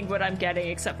been reading what I'm getting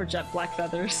except for jet black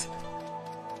feathers.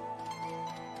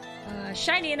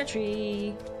 Shiny in a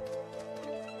tree.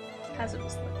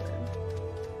 Hazardous liquid.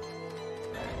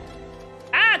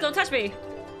 Ah! Don't touch me!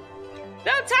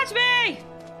 Don't touch me!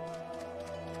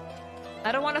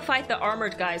 I don't want to fight the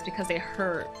armored guys because they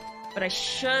hurt, but I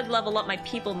should level up my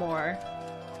people more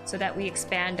so that we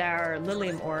expand our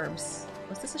Lilium orbs.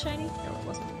 Was this a shiny? No, it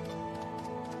wasn't.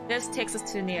 This takes us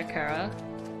to Neokara.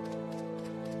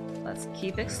 Let's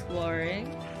keep exploring.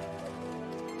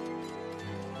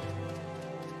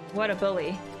 What a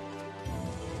bully.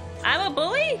 I'm a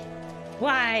bully?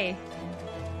 Why?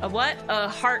 A what? A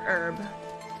heart herb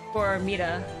for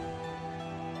Mita.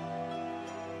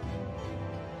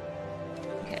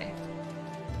 Okay.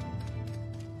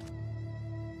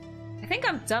 I think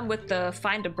I'm done with the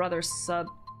Find a Brother sub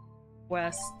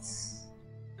quests.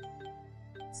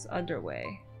 It's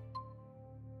underway.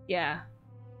 Yeah.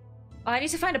 Oh, I need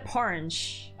to find a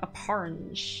parange. A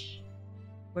parange.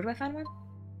 Where do I find one?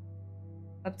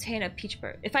 Obtain a peach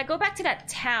bird. If I go back to that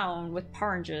town with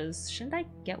paranges, shouldn't I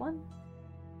get one?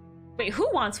 Wait, who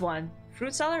wants one?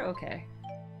 Fruit seller? Okay.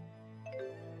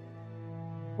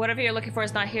 Whatever you're looking for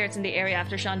is not here. It's in the area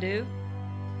after Shandu.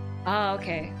 Oh,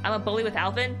 okay. I'm a bully with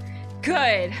Alvin?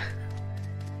 Good!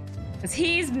 Because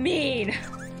he's mean!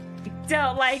 I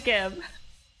don't like him.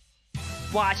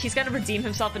 Watch, he's gonna redeem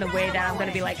himself in a way that I'm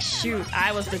gonna be like, shoot,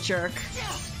 I was the jerk.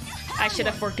 I should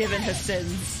have forgiven his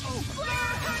sins.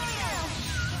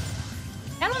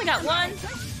 I only got one.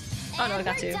 Oh no, I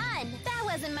got two. Done. That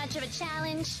wasn't much of a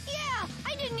challenge. Yeah,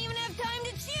 I didn't even have time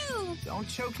to chew. Don't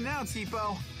choke now,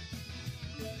 Tipo.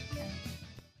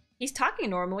 He's talking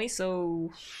normally,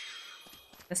 so...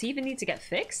 Does he even need to get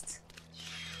fixed?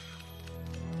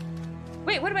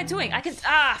 Wait, what am I doing? I can...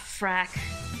 Ah, frack.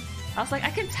 I was like,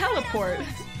 I can teleport.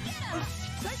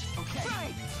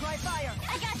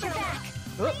 I got your back.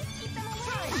 Oop. Keep them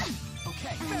away.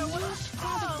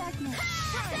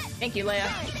 Thank you, Leia.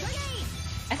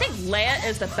 I think Leia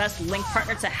is the best Link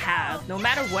partner to have. No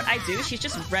matter what I do, she's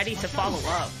just ready to follow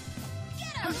up.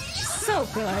 She's so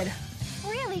good.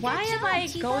 Really good Why am job, I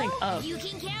Tipo. going up? You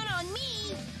can count on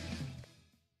me.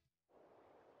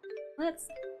 Let's,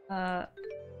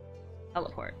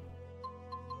 teleport.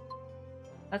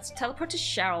 Let's teleport to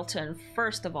Charlton,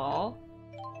 first of all,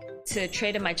 to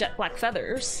trade in my jet black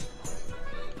feathers.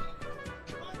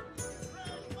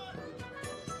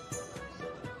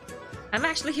 I'm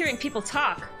actually hearing people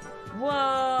talk.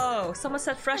 Whoa! Someone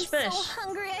said fresh fish. I'm so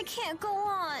hungry I can't go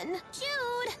on.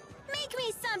 Jude, make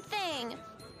me something.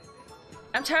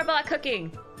 I'm terrible at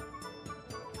cooking.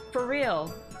 For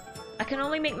real. I can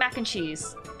only make mac and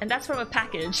cheese, and that's from a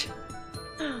package.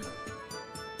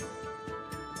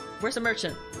 Where's the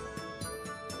merchant?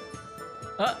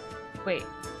 Oh, wait.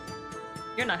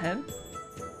 You're not him.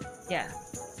 Yeah.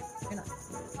 You're not.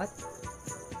 What?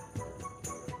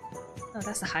 Oh,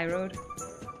 that's the high road.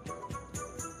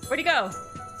 Where'd he go?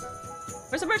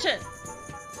 Where's the merchant?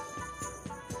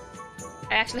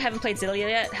 I actually haven't played Xillia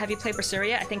yet. Have you played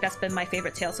Berseria? I think that's been my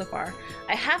favorite tale so far.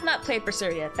 I have not played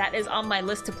Berseria. That is on my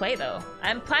list to play though.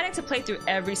 I'm planning to play through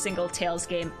every single Tales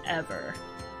game ever.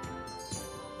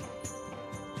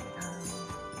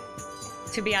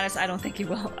 To be honest, I don't think you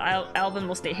will. Alvin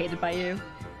will stay hated by you.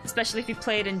 Especially if you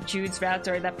played in Jude's route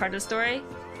during that part of the story.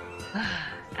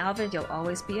 Alvin, you'll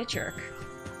always be a jerk.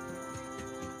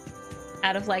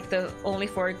 Out of like the only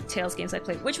 4 Tales games I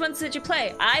played. Which ones did you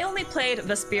play? I only played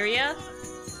Vesperia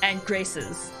and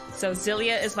Grace's. So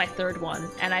Xillia is my 3rd one.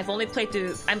 And I've only played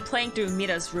through... I'm playing through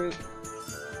Mira's route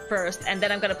first. And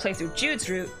then I'm gonna play through Jude's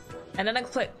route. And then I'm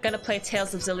gonna play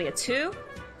Tales of Xillia 2.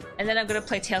 And then I'm gonna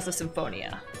play Tales of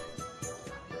Symphonia.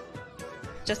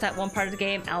 Just that one part of the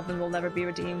game, Alvin will never be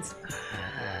redeemed.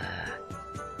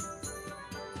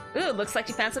 Ooh, looks like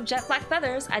you found some jet black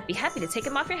feathers. I'd be happy to take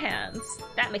them off your hands.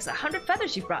 That makes 100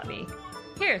 feathers you brought me.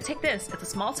 Here, take this. It's a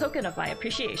small token of my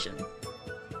appreciation.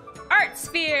 Art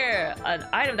Sphere! An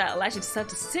item that allows you to set up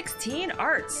to 16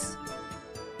 arts.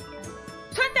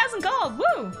 20,000 gold!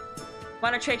 Woo!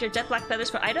 Want to trade your jet black feathers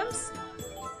for items?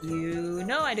 You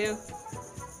know I do.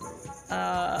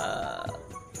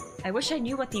 I wish I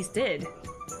knew what these did.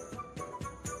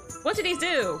 What do these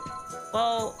do?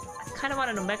 Well, I kind of want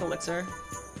an Omega Elixir.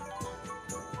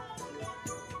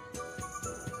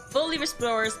 Fully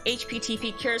restores HP,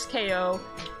 TP, cures KO,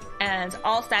 and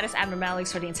all status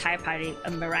abnormalities for the entire party.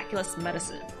 A miraculous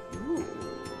medicine. Ooh.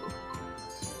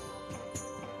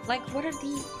 Like, what are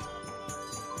the...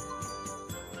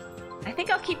 I think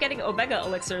I'll keep getting Omega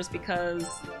Elixirs because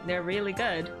they're really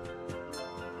good.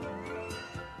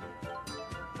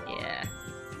 Yeah.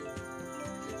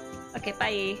 Okay,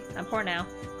 bye. I'm poor now.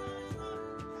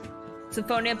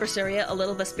 Symphonia, Berseria, a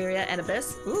little Vesperia, and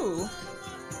Abyss. Ooh.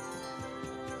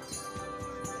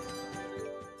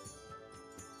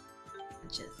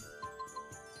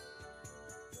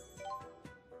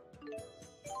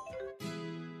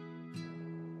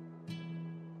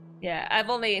 Yeah, I've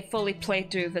only fully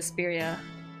played through Vesperia,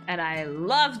 and I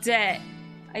loved it!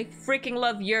 I freaking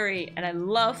love Yuri, and I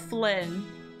love Flynn.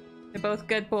 They're both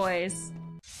good boys.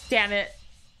 Damn it.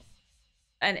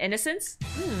 And Innocence?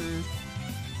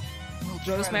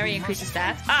 Rosemary increases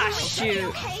stats? Ah,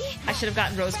 shoot! I should have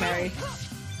gotten Rosemary.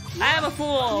 I am a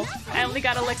fool! I only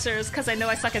got elixirs because I know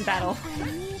I suck in battle.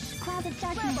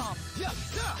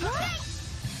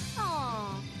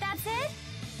 Oh, that's it?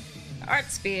 Art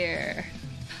Sphere.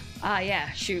 Ah,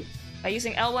 yeah, shoot. By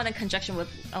using L1 in conjunction with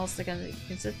L6, you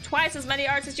can set twice as many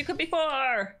arts as you could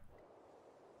before!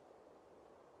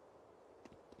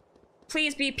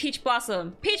 Please be Peach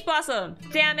Blossom! Peach Blossom!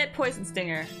 Damn it, Poison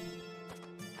Stinger.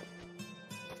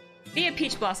 Be a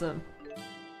Peach Blossom.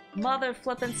 Mother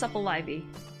flippin' supple Ivy.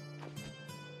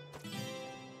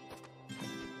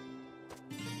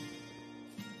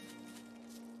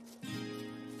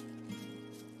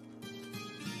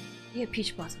 Be a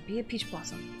Peach Blossom. Be a Peach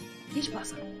Blossom. Peach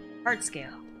Blossom. Art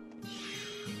scale.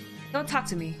 Don't talk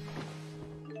to me.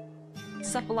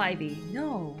 Supple Ivy.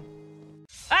 No.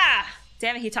 Ah!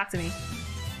 Damn it, he talked to me.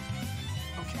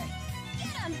 Okay.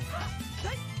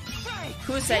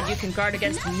 Who said you can guard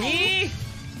against me?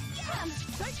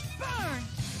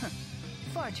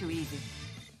 Far too easy.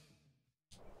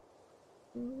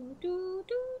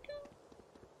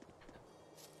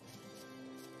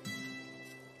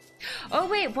 Oh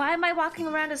wait, why am I walking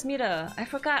around as Mira? I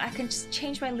forgot I can just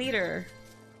change my leader.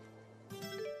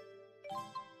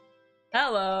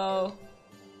 Hello.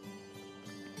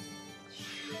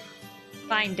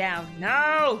 Fine down.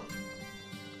 No!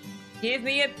 Give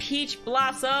me a Peach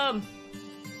Blossom!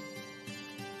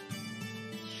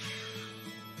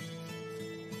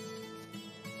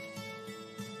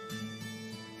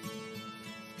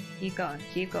 Keep going,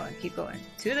 keep going, keep going.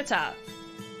 To the top.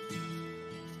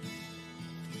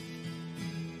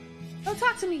 Don't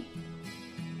talk to me!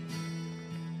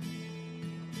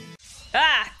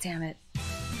 Ah! Damn it.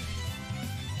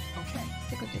 Okay.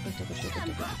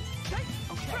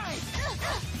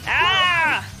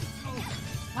 Ah!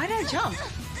 Why did I jump?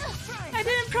 I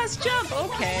didn't press jump!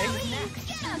 Okay.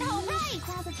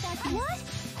 What?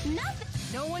 Nothing.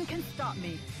 No one can stop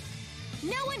me.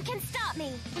 No one can stop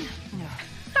me!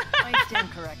 I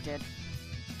stand corrected.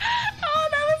 Oh,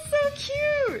 that was so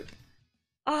cute!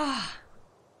 Ah,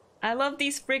 I love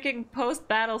these freaking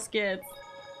post-battle skits.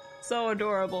 So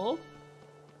adorable.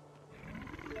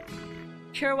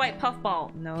 Pure white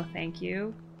puffball. No, thank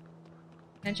you.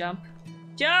 And jump.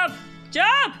 Jump!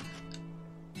 Jump!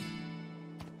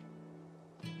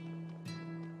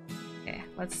 Okay,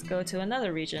 let's go to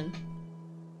another region.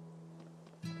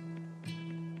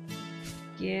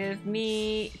 Give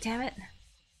me... Damn it.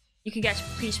 You can get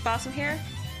Peach Blossom here?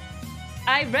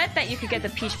 I read that you could get the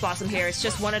Peach Blossom here. It's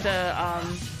just one of the, I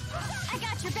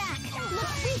got your back! Look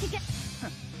free to get...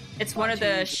 It's one of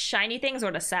the shiny things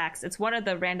or the sacks. It's one of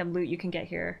the random loot you can get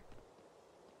here.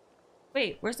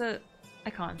 Wait, where's the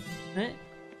icon? Huh?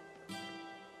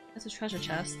 That's a treasure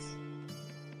chest.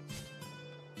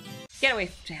 Get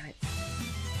away! Damn it.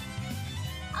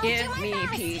 Give me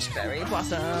Peach Berry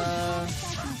Blossom.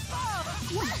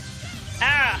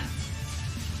 Ah!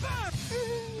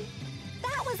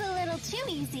 That was a little too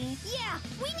easy. Yeah,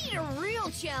 we need a real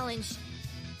challenge.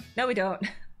 No, we don't.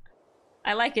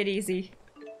 I like it easy.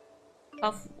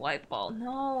 Puff white ball.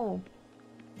 No.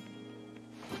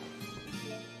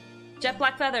 Jet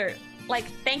black feather. Like,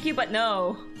 thank you, but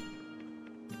no.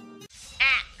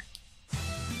 Ah!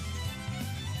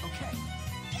 Okay.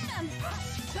 Get him!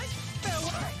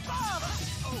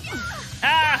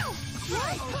 Ah!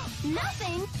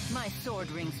 Nothing! My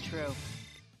sword rings true.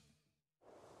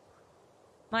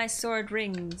 My sword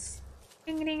rings.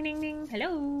 Ding ding ding ding.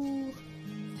 Hello.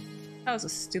 That was a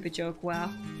stupid joke. Wow.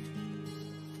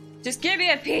 Just give me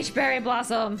a peach berry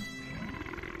blossom.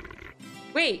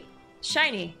 Wait,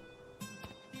 shiny.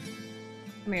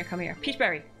 Come here, come here. Peach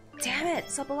berry. Damn it,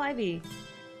 supple ivy.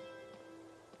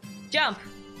 Jump.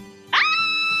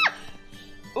 Ah!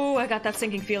 Ooh, I got that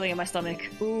sinking feeling in my stomach.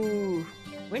 Ooh,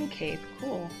 wind cape.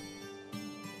 Cool.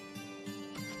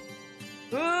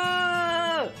 Ooh!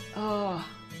 Oh.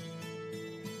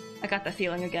 I got that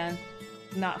feeling again.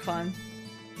 Not fun.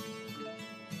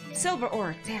 Silver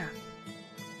ore, damn.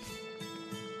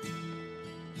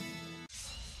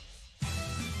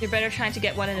 You're better trying to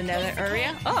get one in another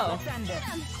area? Oh.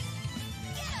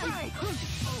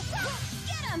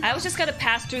 I was just gonna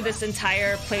pass through this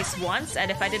entire place once,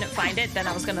 and if I didn't find it, then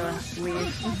I was gonna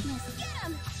leave.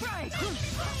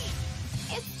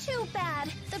 It's too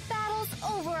bad. The battle's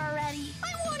over already.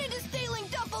 I wanted to stay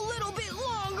linked up a little bit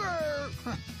longer.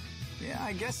 Yeah,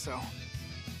 I guess so.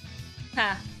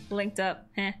 Ha, linked up.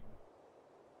 Heh.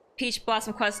 Peach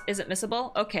Blossom quest isn't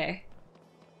missable? Okay.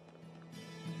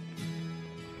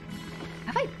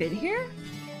 Have I been here?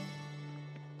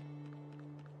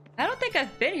 I don't think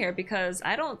I've been here because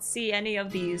I don't see any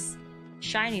of these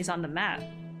shinies on the map.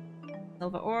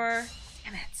 Silver ore.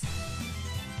 Damn it.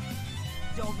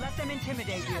 Don't let them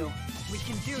intimidate you. We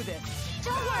can do this.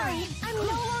 Don't worry, I'm no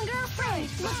longer afraid.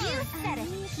 Look, you said it.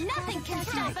 Nothing can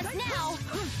stop us now.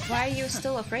 Why are you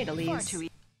still afraid, Far Elise? too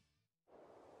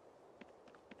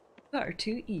Far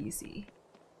too easy.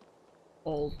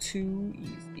 All too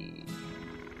easy.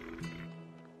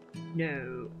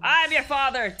 No. I'm your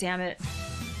father! Damn it.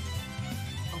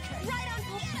 Okay. Right on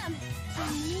him.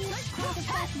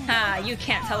 Ha, you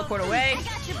can't teleport away. I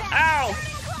got your back. Ow!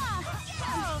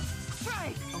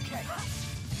 Right. Okay.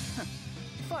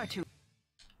 Far too.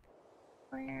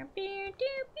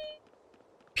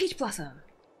 Peach Blossom.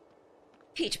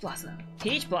 Peach Blossom.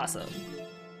 Peach Blossom.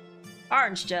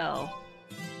 Orange gel.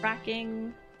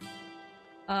 Fracking.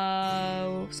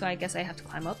 So I guess I have to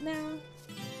climb up now.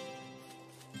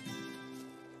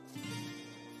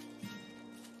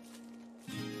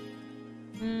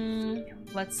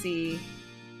 Let's see.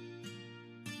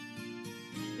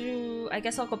 I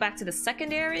guess I'll go back to the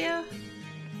second area?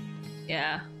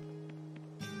 Yeah.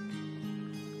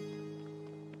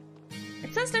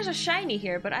 It says there's a shiny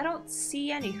here, but I don't see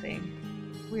anything.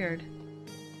 Weird.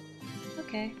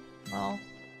 Okay, well.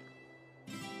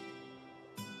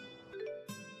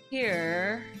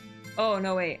 Here... Oh,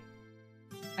 no, wait.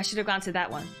 I should have gone to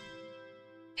that one.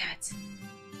 Damn it.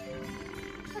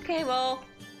 Okay, well...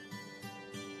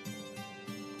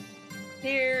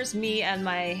 Here's me and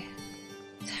my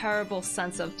terrible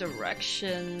sense of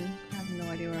direction. I have no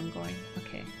idea where I'm going.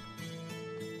 Okay.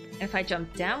 If I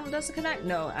jump down, does it connect?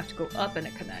 No, I have to go up and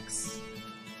it connects.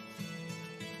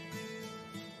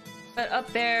 But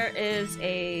up there is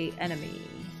a enemy.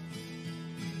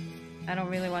 I don't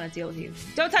really want to deal with you.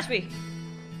 Don't touch me!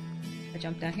 I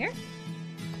jump down here.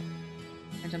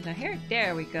 I jump down here.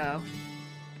 There we go.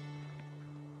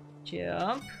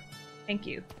 Jump. Thank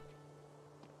you.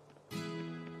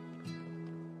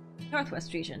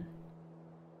 Northwest region.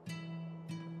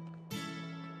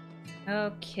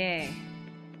 Okay.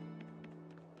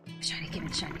 Shiny, give me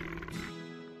the shiny.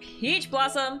 Peach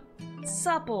Blossom!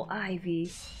 Supple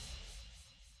Ivy.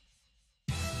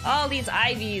 All these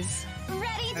Ivies.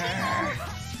 Ready to go!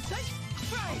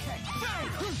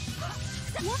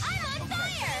 I'm on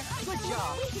fire! Good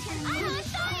job. I'm on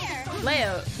fire!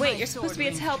 Leo, wait, you're supposed to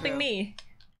be helping me.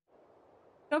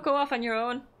 Don't go off on your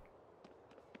own.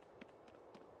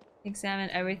 Examine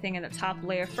everything in the top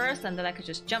layer first, and then I could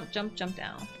just jump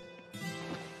down.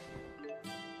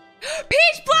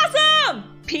 Peach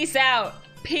Blossom! Peace out.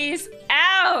 Peace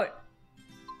out!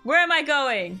 Where am I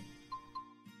going?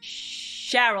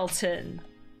 Charlton.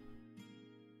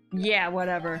 Yeah,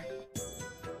 whatever.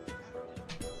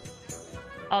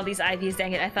 All these IVs,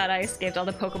 dang it. I thought I escaped all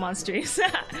the Pokemon streams.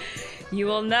 You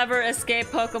will never escape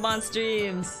Pokemon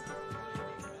streams.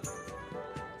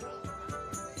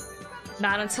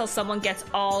 Not until someone gets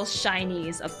all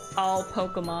shinies of all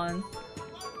Pokemon.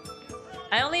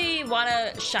 I only want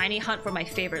to shiny hunt for my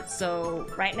favorites, so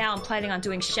right now I'm planning on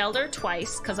doing Shelder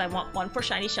twice, because I want one for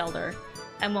shiny Shelder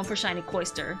and one for shiny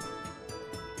Cloyster.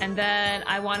 And then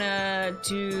I want to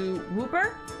do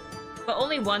Wooper, but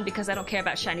only one because I don't care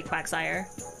about shiny Quagsire.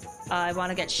 I want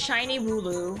to get shiny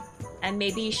Wooloo and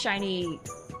maybe shiny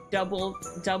Double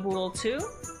too.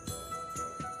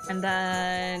 And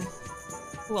then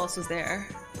who else is there?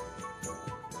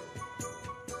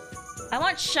 I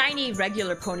want shiny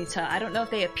regular Ponyta. I don't know if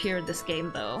they appear in this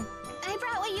game though. I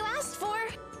brought what you asked for.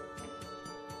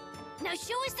 Now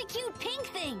show us the cute pink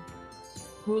thing.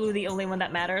 Wooloo, the only one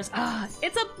that matters. Ah,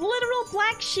 it's a literal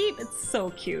black sheep. It's so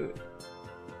cute.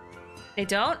 They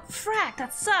don't? Frack,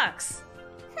 that sucks.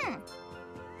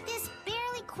 This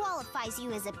barely qualifies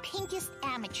you as a pinkest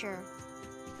amateur.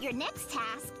 Your next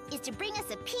task is to bring us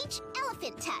a peach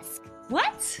elephant tusk.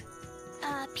 What?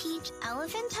 A peach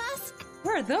elephant tusk?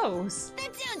 Where are those?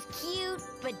 That sounds cute,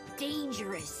 but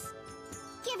dangerous.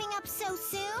 Giving up so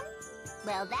soon?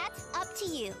 Well, that's up to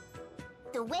you.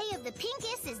 The way of the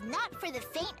pinkest is not for the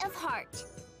faint of heart.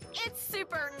 It's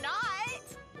super not!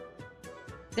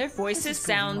 Their voices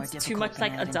sound too much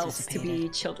like adults to be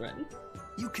children.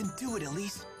 You can do it,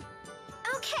 Elise.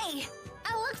 Okay,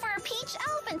 I'll look for a peach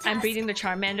elephant tusk. I'm breeding the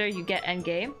Charmander you get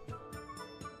endgame.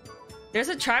 There's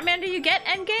a Charmander you get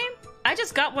endgame? I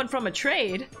just got one from a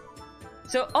trade.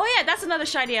 So, oh yeah, that's another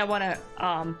shiny I want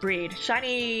to breed.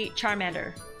 Shiny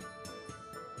Charmander.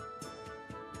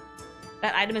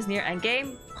 That item is near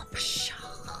endgame?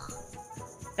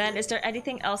 Then is there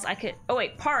anything else I could... Oh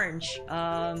wait, Parnge.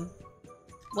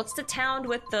 What's the town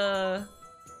with the...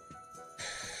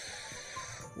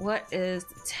 What is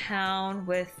the town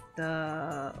with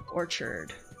the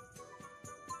orchard?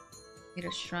 Need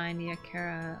a shrine near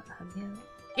Kara Hamil?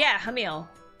 Yeah, Hamil.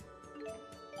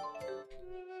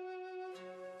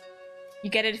 You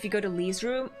get it if you go to Lee's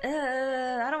room?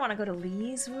 I don't want to go to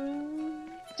Lee's room.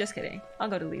 Just kidding. I'll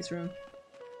go to Lee's room.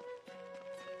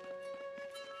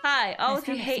 Hi, all of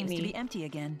you hate seems me. to be empty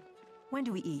again. When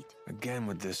do we eat? Again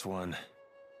with this one.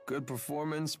 Good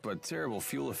performance, but terrible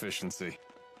fuel efficiency.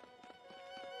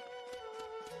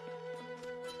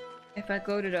 If I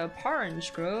go to the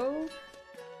Parnge Grove,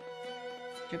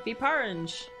 should be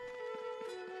Parnge.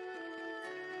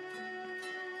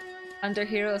 Under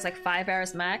Hero is like 5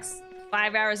 hours max.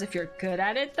 5 hours if you're good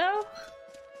at it though,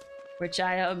 which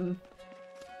I am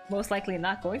most likely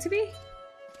not going to be.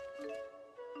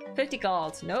 50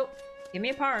 gold. Nope. Give me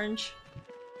a Parnge.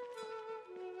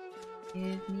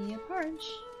 Give me a Parnge.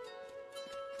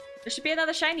 There should be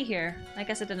another shiny here. I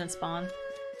guess it didn't spawn.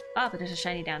 Oh, but there's a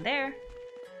shiny down there.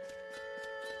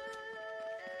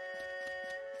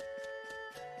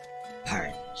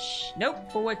 Parnge.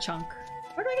 Nope, forward chunk.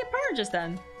 Where do I get Parnges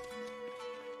then?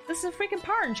 This is a freaking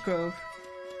Parnge Grove.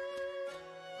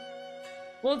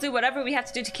 We'll do whatever we have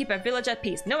to do to keep our village at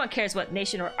peace. No one cares what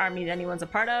nation or army anyone's a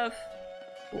part of.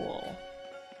 Cool.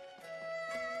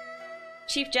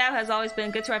 Chief Zhao has always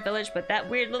been good to our village, but that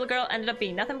weird little girl ended up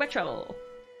being nothing but trouble.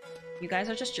 You guys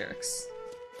are just jerks.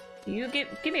 You give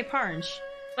me a Parnge.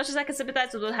 As much as I can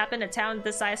sympathize with what happened, a town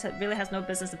this size really has no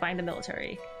business defying the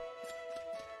military.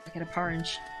 I get a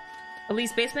Parnge.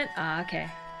 Elise basement? Ah, okay.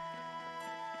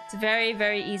 It's a very,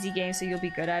 very easy game, so you'll be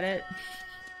good at it.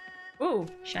 Ooh,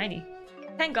 shiny.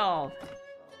 10 gold.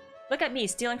 Look at me,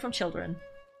 stealing from children.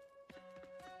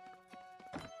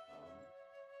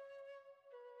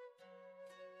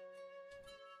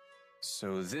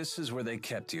 So this is where they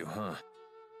kept you, huh?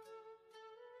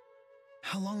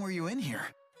 How long were you in here?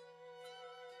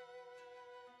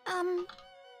 I'm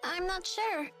not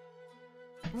sure.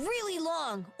 Really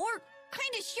long, or kind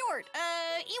of short.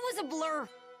 It was a blur.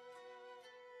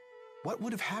 What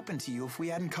would have happened to you if we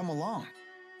hadn't come along?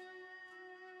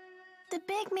 The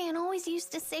big man always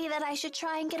used to say that I should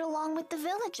try and get along with the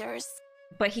villagers.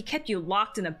 But he kept you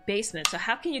locked in a basement, so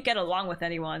how can you get along with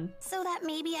anyone? So that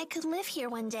maybe I could live here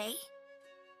one day.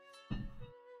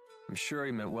 I'm sure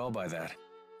he meant well by that.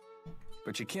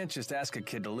 But you can't just ask a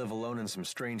kid to live alone in some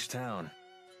strange town.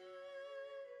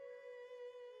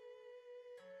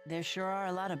 There sure are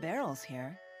a lot of barrels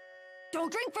here.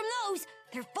 Don't drink from those!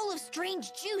 They're full of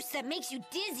strange juice that makes you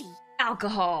dizzy.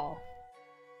 Alcohol.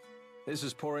 This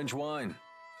is porridge wine.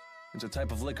 It's a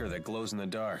type of liquor that glows in the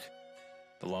dark.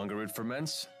 The longer it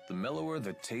ferments, the mellower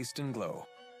the taste and glow.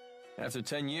 After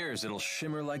 10 years, it'll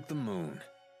shimmer like the moon.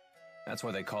 That's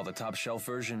why they call the top shelf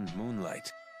version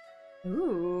Moonlight.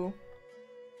 Ooh.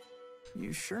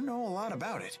 You sure know a lot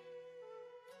about it.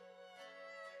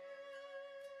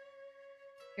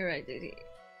 You're right, dude.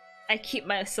 I keep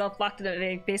myself locked in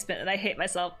a basement and I hate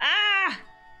myself. Ah!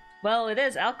 Well, it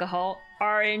is alcohol.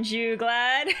 Aren't you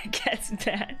glad? Gets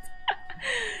that.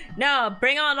 No,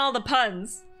 bring on all the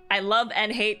puns. I love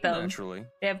and hate them. Naturally.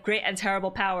 They have great and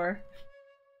terrible power.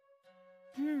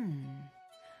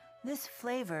 This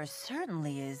flavor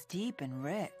certainly is deep and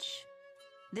rich.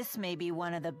 This may be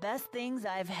one of the best things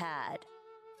I've had.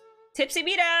 Tipsy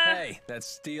Mita! Hey, that's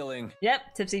stealing.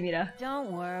 Yep, Tipsy Mita.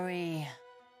 Don't worry.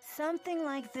 Something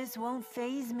like this won't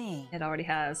faze me. It already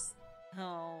has.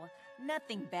 Oh,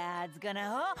 nothing bad's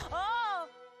gonna... Oh!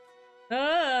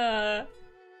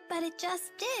 But it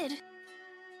just did.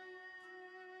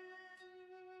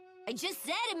 I just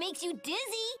said it makes you dizzy.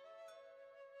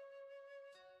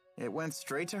 It went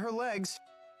straight to her legs.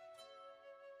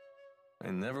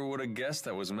 I never would have guessed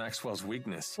that was Maxwell's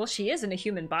weakness. Well, she is in a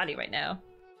human body right now.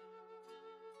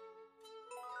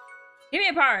 Give me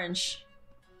a porridge.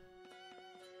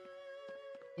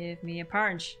 Give me a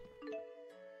porridge.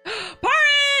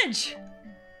 Porridge!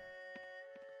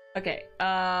 Okay,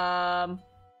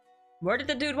 where did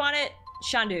the dude want it?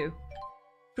 Shandu.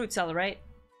 Fruit seller, right?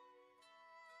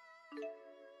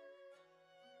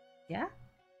 Yeah?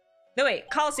 No, wait,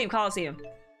 Coliseum.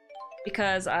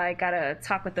 Because I gotta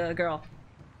talk with the girl.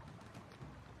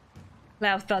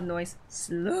 Loud thud noise.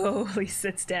 Slowly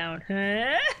sits down.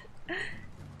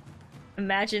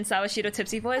 Imagine Sawashiro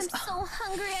tipsy voice. I'm so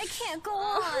hungry I can't go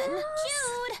on.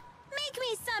 Jude, make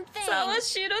me something.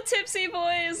 Sawashiro tipsy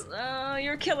voice. Oh,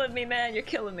 you're killing me, man. You're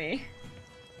killing me.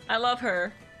 I love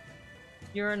her.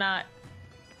 You're not.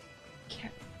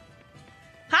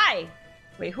 Hi!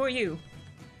 Wait, who are you?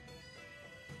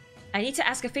 I need to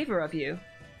ask a favor of you.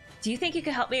 Do you think you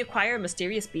could help me acquire a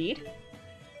mysterious bead?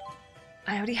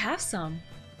 I already have some.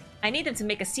 I need them to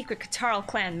make a secret Katarl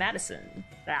clan medicine.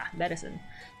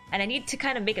 And I need to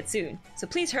kind of make it soon, so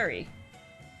please hurry.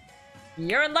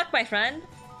 You're in luck, my friend.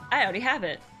 I already have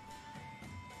it.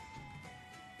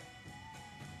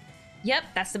 Yep,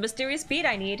 that's the mysterious bead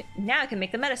I need. Now I can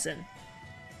make the medicine.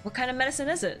 What kind of medicine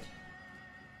is it?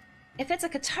 If it's a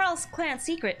Katarl's clan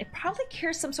secret, it probably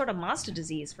cures some sort of monster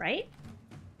disease, right?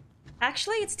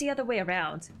 Actually, it's the other way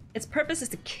around. Its purpose is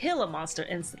to kill a monster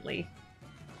instantly.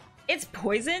 It's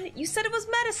poison? You said it was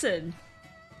medicine!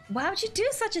 Why would you do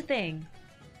such a thing?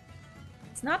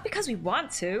 It's not because we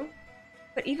want to,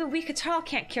 but even we Katarl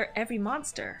can't cure every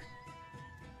monster.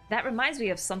 That reminds me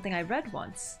of something I read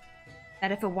once.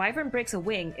 That if a wyvern breaks a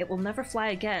wing, it will never fly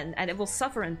again, and it will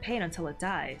suffer in pain until it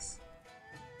dies.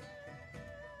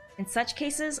 In such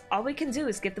cases, all we can do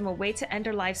is give them a way to end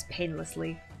their lives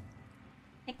painlessly.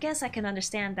 I guess I can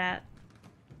understand that.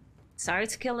 Sorry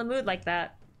to kill the mood like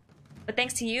that. But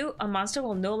thanks to you, a monster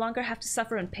will no longer have to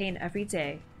suffer in pain every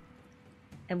day.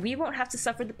 And we won't have to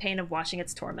suffer the pain of watching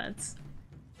its torments.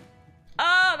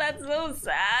 Oh, that's so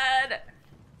sad!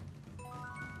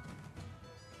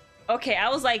 Okay, I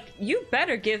was like, you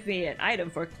better give me an item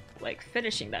for, like,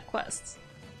 finishing that quest.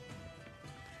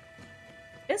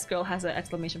 This girl has an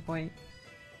exclamation point.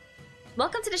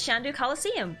 Welcome to the Shandu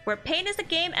Coliseum, where pain is the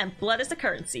game and blood is the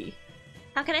currency.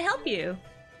 How can I help you?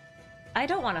 I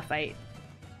don't want to fight.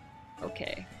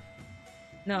 Okay.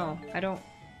 No, I don't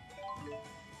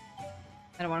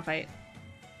want to fight.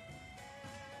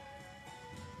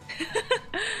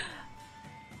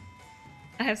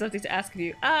 I have something to ask of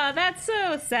you. Ah, that's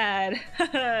so sad.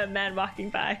 Man walking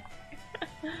by.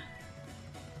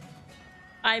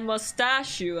 I must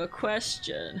ask you a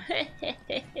question.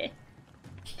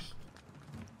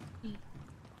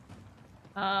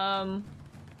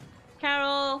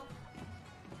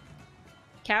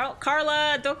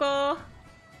 Carla, Doko.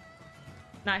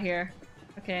 Not here.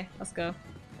 Okay, let's go.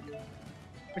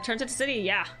 Return to the city,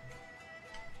 yeah.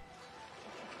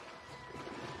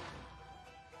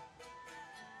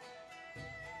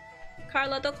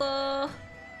 Carla, Doko.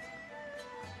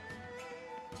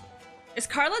 Is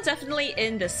Carla definitely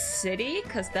in the city?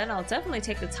 Because then I'll definitely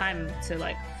take the time to,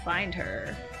 like, find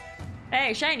her.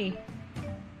 Hey, shiny!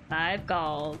 5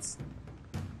 golds.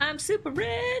 I'm super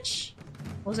rich!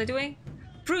 What was I doing?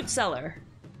 Fruit seller.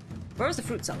 Where was the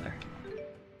fruit seller?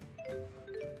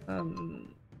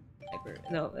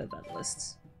 No, event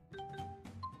lists.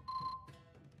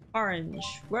 Orange,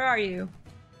 where are you?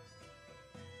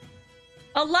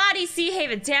 Alati Sea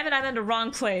Haven! Damn it, I'm in the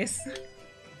wrong place.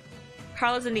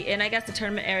 Carla's in the inn, I guess the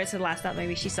tournament area to the last stop.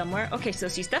 Maybe she's somewhere. Okay, so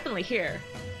she's definitely here.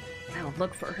 I'll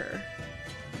look for her.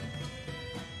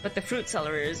 But the fruit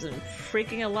seller is in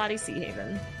freaking Alati Sea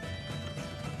Haven.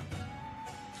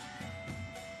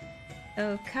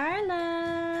 Oh,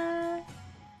 Carla!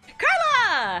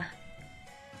 Carla!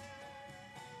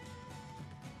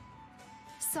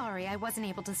 Sorry, I wasn't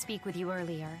able to speak with you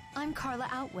earlier. I'm Carla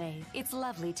Outway. It's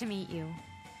lovely to meet you.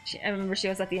 I remember she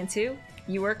was at the inn too.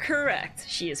 You were correct.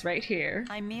 She is right here.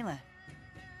 I'm Mila.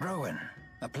 Rowan,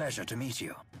 a pleasure to meet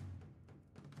you.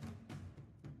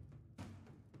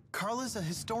 Carla's a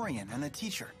historian and a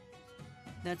teacher.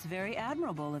 That's very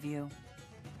admirable of you.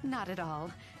 Not at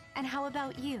all. And how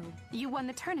about you? You won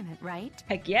the tournament, right?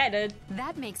 Heck yeah, I did.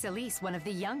 That makes Elise one of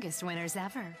the youngest winners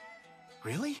ever.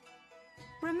 Really?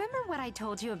 Remember what I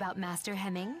told you about Master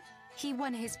Hemming? He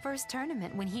won his first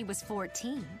tournament when he was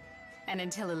 14. And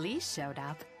until Elise showed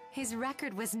up, his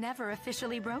record was never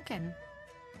officially broken.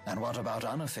 And what about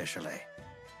unofficially?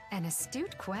 An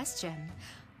astute question.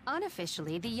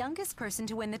 Unofficially, the youngest person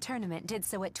to win the tournament did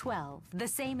so at 12, the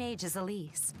same age as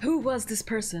Elise. Who was this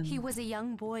person? He was a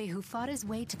young boy who fought his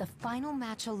way to the final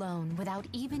match alone without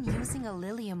even using a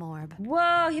Lilium Orb.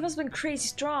 Whoa, he must have been crazy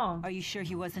strong. Are you sure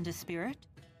he wasn't a spirit?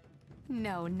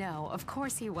 No, of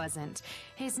course he wasn't.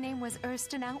 His name was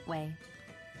Erston Outway.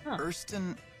 Huh.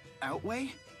 Erston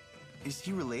Outway? Is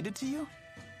he related to you?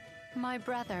 My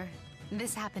brother.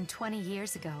 This happened 20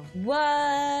 years ago.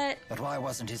 What? But why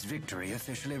wasn't his victory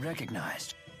officially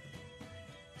recognized?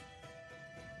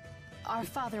 Our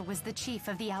father was the chief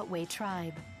of the Outway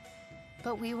tribe.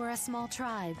 But we were a small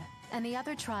tribe, and the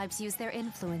other tribes used their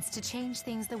influence to change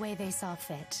things the way they saw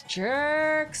fit.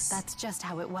 Jerks! That's just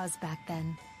how it was back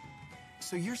then.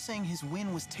 So you're saying his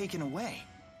win was taken away?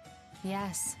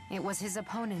 Yes, it was his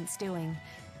opponent's doing.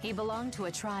 He belonged to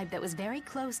a tribe that was very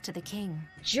close to the king.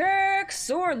 Jerk!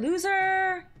 Sore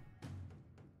loser!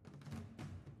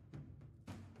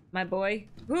 My boy.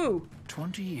 Who?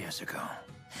 20 years ago.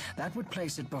 That would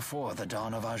place it before the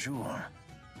dawn of Azure.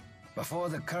 Before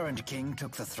the current king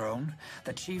took the throne,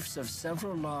 the chiefs of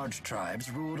several large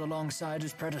tribes ruled alongside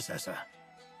his predecessor.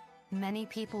 Many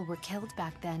people were killed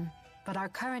back then, but our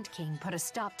current king put a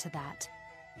stop to that.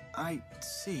 I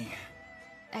see.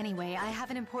 Anyway, I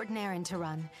have an important errand to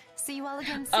run. See you all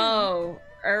again soon. Oh,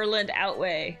 Erland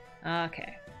Outway.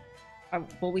 Okay.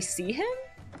 Will we see him?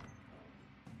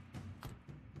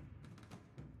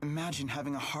 Imagine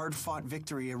having a hard-fought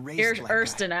victory erased Here's like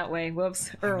Erston that. Outway.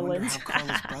 Whoops, I wonder Erland. how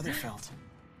Carla's brother felt.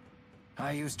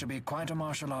 I used to be quite a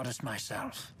martial artist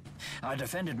myself. I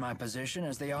defended my position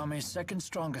as the Army's second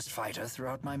strongest fighter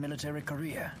throughout my military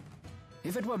career.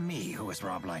 If it were me who was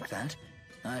robbed like that,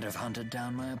 I'd have hunted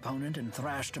down my opponent and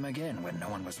thrashed him again when no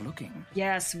one was looking.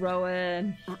 Yes,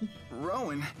 Rowan.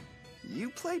 Rowan, you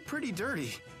play pretty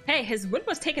dirty. Hey, his win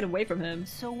was taken away from him.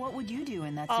 So what would you do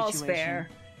in that All's situation? fair.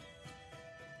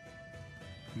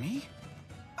 Me?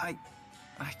 I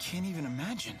can't even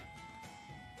imagine.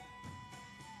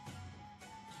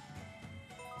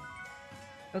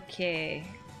 Okay.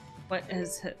 What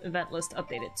has event list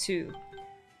updated to?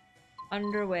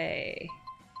 Underway.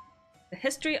 The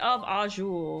history of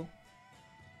Azul.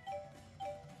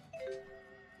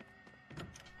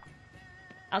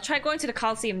 I'll try going to the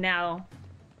Coliseum now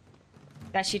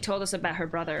that she told us about her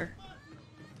brother.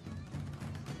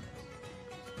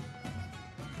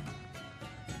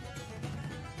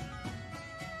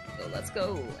 So let's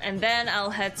go. And then I'll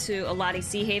head to Alati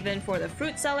Sea Haven for the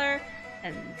fruit seller,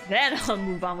 and then I'll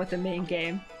move on with the main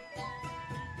game.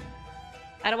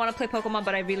 I don't want to play Pokemon,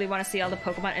 but I really want to see all the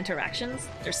Pokemon interactions.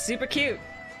 They're super cute.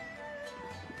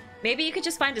 Maybe you could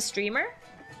just find a streamer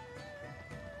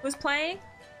who's playing?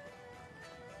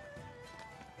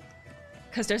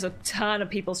 Because there's a ton of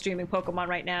people streaming Pokemon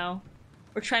right now.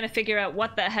 We're trying to figure out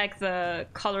what the heck the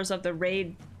colors of the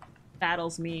raid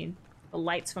battles mean. The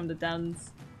lights from the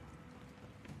duns.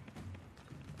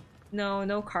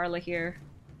 No Carla here.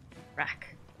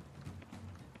 Rack.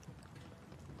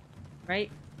 Right?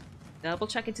 Double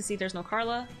checking to see there's no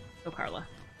Carla. No Carla.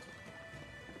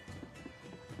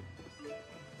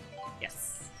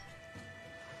 Yes.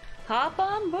 Hop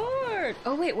on board!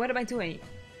 Oh wait, what am I doing?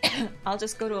 I'll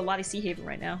just go to Alati Sea Haven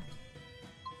right now.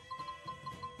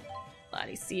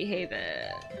 Sea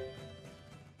Haven.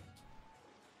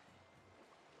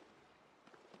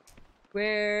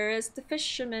 Where is the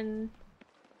fisherman?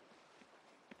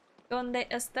 ¿Dónde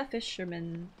está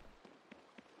fisherman?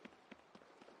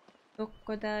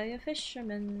 Crocodile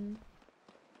fisherman.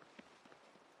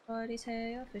 What is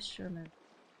a fisherman?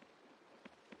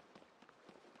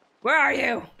 Where are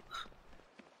you?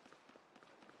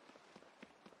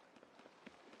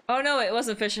 Oh no, it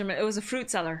wasn't a fisherman, it was a fruit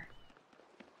seller.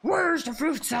 Where's the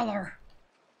fruit seller?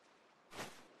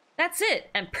 That's it,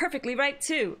 and perfectly right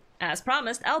too. As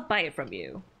promised, I'll buy it from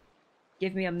you.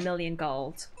 Give me 1,000,000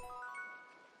 gold.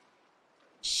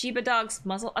 Shiba dog's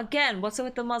muzzle? Again, what's it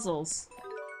with the muzzles?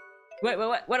 Wait,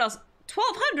 what else?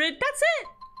 1,200? That's it!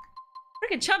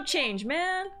 Freaking chump change,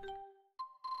 man!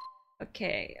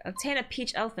 Okay, obtain a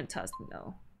peach elephant tusk.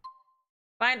 No.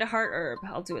 Find a heart herb.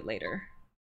 I'll do it later.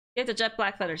 Get the jet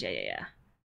black feathers. Yeah.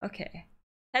 Okay.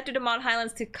 Head to the Mount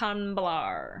Highlands to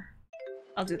Kanbalar.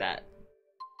 I'll do that.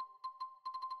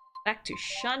 Back to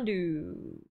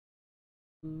Shandu.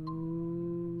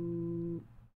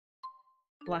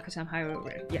 Blockatam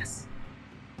Highway. Yes.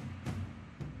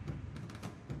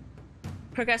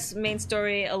 Progress main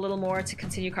story a little more to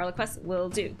continue Carla quest. Will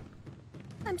do.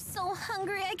 I'm so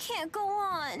hungry I can't go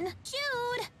on.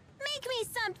 Jude, make me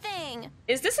something.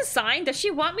 Is this a sign? Does she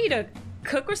want me to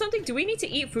cook or something? Do we need to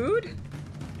eat food?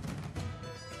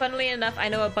 Funnily enough, I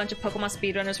know a bunch of Pokemon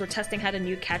speedrunners were testing how the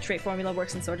new catch rate formula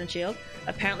works in Sword and Shield.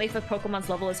 Apparently, if a Pokemon's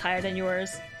level is higher than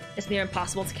yours, it's near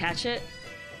impossible to catch it.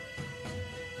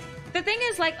 The thing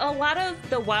is, like, a lot of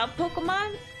the wild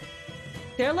Pokemon,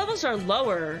 their levels are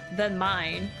lower than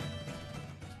mine.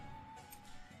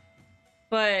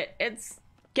 But it's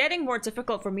getting more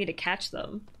difficult for me to catch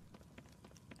them.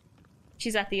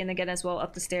 She's at the inn again as well,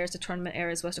 up the stairs to tournament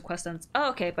areas west of quest ends. Oh,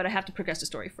 okay, but I have to progress the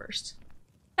story first.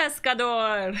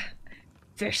 Pescador!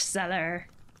 Fish seller.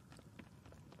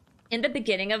 In the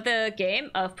beginning of the game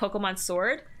of Pokemon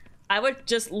Sword, I would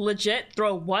just legit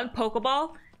throw one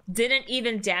Pokeball, didn't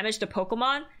even damage the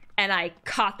Pokemon, and I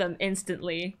caught them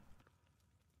instantly.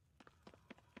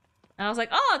 And I was like,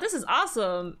 oh, this is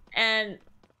awesome! And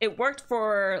it worked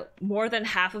for more than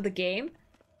half of the game.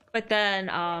 But then,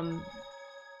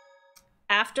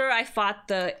 after I fought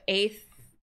the 8th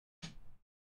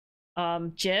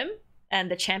gym and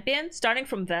the champion, starting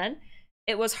from then,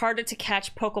 it was harder to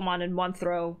catch Pokemon in one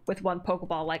throw with one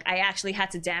Pokeball. Like, I actually had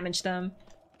to damage them,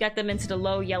 get them into the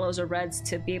low yellows or reds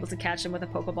to be able to catch them with a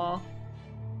Pokeball.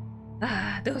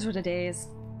 Ah, those were the days.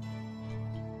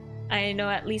 I know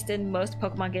at least in most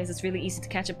Pokemon games it's really easy to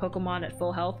catch a Pokemon at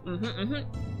full health.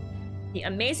 The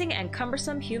amazing and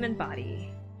cumbersome human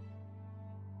body.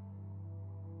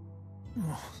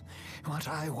 What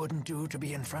I wouldn't do to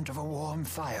be in front of a warm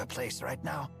fireplace right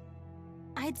now.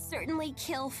 I'd certainly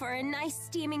kill for a nice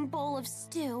steaming bowl of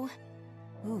stew.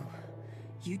 Ooh,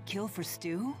 you'd kill for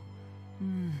stew?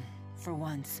 For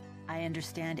once, I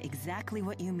understand exactly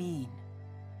what you mean.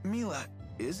 Mila,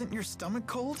 isn't your stomach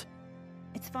cold?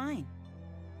 It's fine.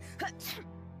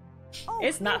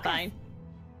 It's not fine.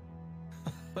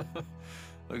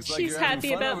 Looks like She's you're having happy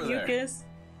fun about over there. mucus.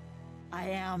 I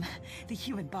am. The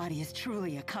human body is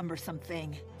truly a cumbersome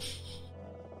thing.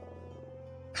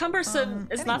 Cumbersome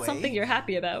is not anyway, something you're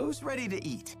happy about. Who's ready to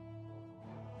eat?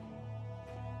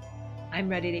 I'm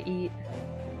ready to eat.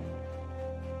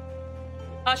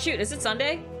 Oh shoot, is it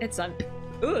Sunday? It's Sunday.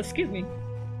 Ooh, excuse me.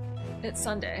 It's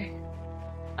Sunday.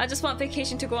 I just want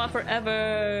vacation to go on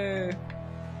forever.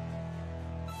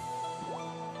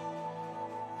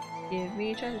 Give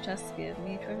me treasure chests, give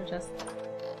me treasure chests.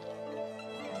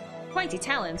 Pointy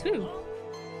talons, woo!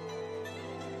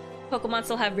 Pokemon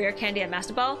still have rare candy at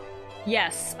Master Ball?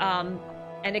 Yes, and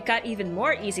it got even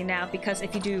more easy now because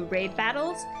if you do raid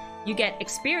battles, you get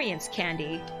experience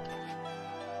candy.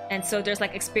 And so there's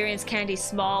like experience candy,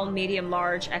 small, medium,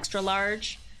 large, extra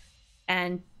large.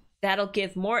 And that'll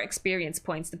give more experience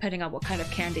points depending on what kind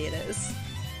of candy it is.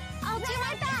 I'll do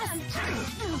my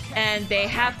best! And they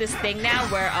have this thing now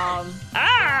where,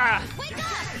 Wake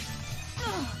up!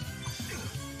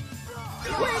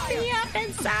 Wake me up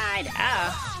inside!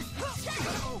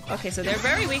 Okay, so they're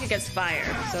very weak against fire,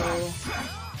 so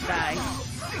die.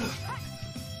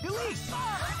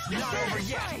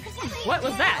 What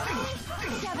was that?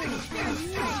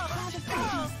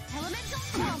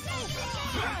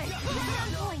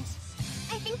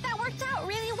 I think that worked out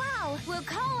really well. We'll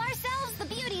call ourselves the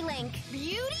Beauty Link.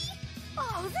 Beauty?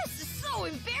 Oh, this is so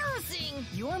embarrassing.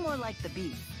 You're more like the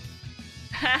bee.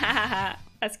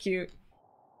 That's cute.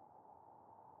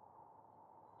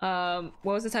 What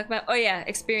was it talking about? Oh yeah,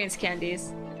 experience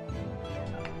candies.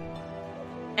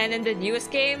 And in the newest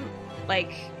game,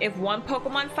 like, if one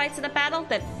Pokemon fights in a battle,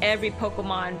 then every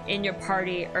Pokemon in your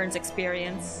party earns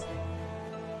experience.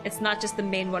 It's not just the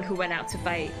main one who went out to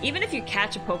fight. Even if you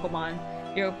catch a Pokemon,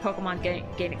 your Pokemon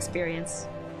gain experience.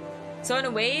 So in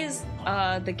a ways,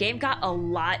 the game got a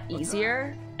lot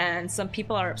easier, and some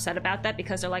people are upset about that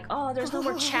because they're like, oh, there's no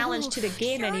more challenge to the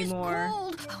game anymore.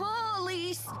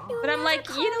 But I'm like,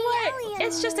 you know what?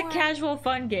 It's just a casual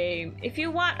fun game. If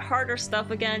you want harder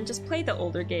stuff again, just play the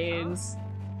older games.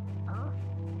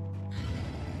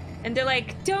 And they're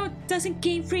like, doesn't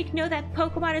Game Freak know that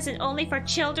Pokemon isn't only for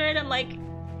children? I'm like, it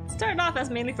started off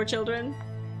as mainly for children,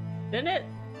 didn't it?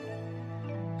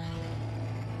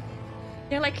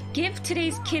 They're like, give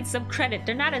today's kids some credit.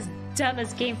 They're not as dumb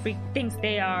as Game Freak thinks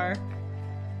they are.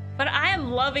 But I am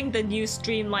loving the new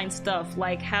streamlined stuff,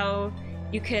 like how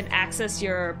you can access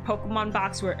your Pokemon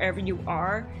box wherever you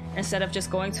are instead of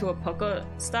just going to a Pokemon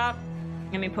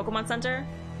Center?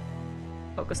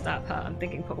 Pokestop, huh? I'm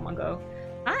thinking Pokemon Go.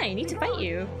 Hi, I need to fight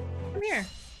you. Come here.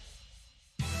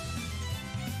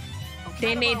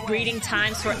 They made breeding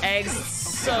times for eggs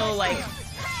so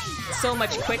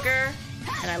much quicker,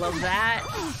 and I love that.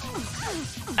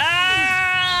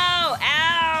 Ow!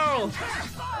 Ow!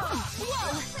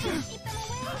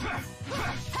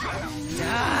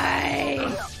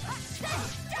 Die!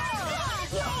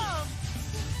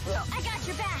 I got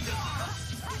your back.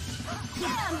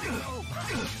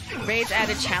 Raids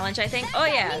added challenge, I think. Oh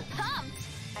yeah.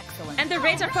 And the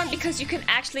raids are fun because you can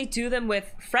actually do them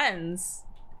with friends.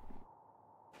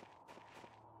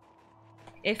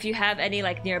 If you have any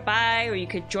like nearby, or you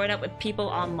could join up with people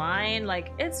online,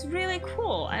 like it's really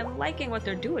cool. I'm liking what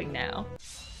they're doing now.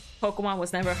 Pokemon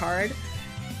was never hard.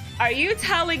 Are you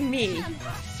telling me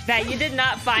that you did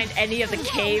not find any of the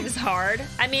caves hard?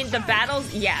 I mean, the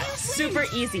battles, yeah, super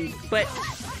easy, but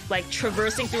like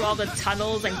traversing through all the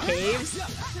tunnels and caves,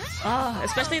 oh,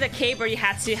 especially the cave where you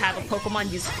had to have a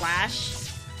Pokemon use Flash.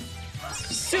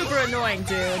 Super annoying,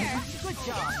 dude.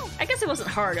 I guess it wasn't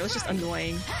hard, it was just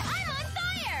annoying.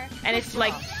 And if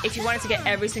you wanted to get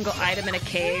every single item in a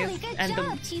cave, and the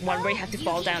one where you have to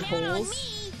fall down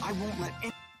holes. I won't let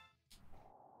it.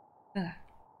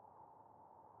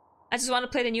 I just want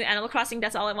to play the new Animal Crossing,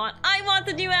 that's all I want. I want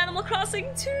the new Animal Crossing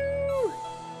too!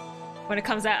 When it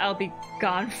comes out, I'll be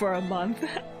gone for a month.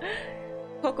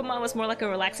 Pokemon was more like a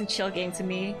relaxing chill game to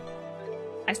me.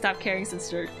 I stopped caring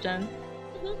since 3rd gen.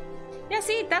 Yeah,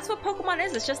 see, that's what Pokemon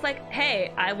is. It's just like,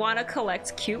 hey, I want to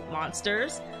collect cute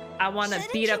monsters. I want to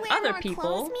beat up other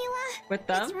people with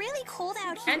them. It's really cold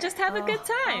out here. And just have a good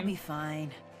time. I'll be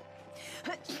fine.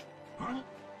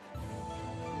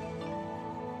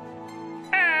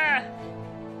 Ah!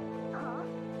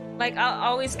 Like, I'll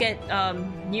always get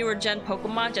newer gen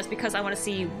Pokemon just because I want to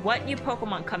see what new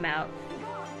Pokemon come out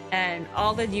and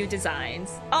all the new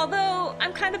designs. Although,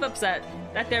 I'm kind of upset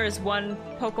that there is one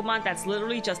Pokemon that's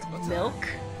literally just milk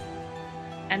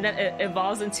and then it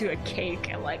evolves into a cake.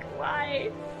 I'm like, why?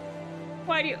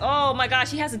 Why do you— oh my gosh,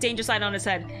 he has a danger sign on his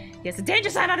head. He has a danger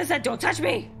sign on his head, don't touch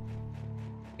me!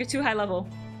 You're too high level.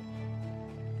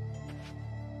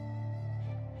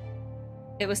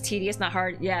 It was tedious, not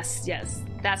hard. Yes, yes,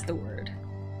 that's the word.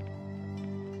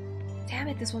 Damn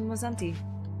it, this one was empty.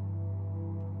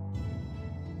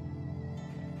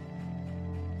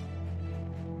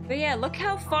 But yeah, look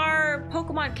how far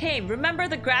Pokemon came. Remember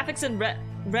the graphics in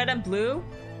red and blue?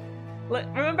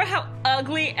 Remember how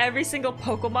ugly every single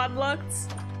Pokemon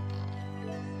looked?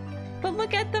 But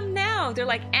look at them now. They're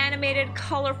like animated,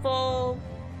 colorful,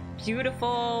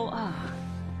 beautiful. Oh.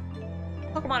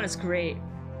 Pokemon is great.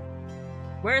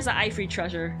 Where's the Ifree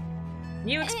treasure?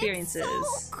 New experiences.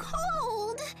 It's so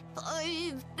cold.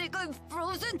 I think I'm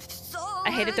frozen solid.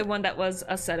 I hated the one that was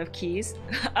a set of keys.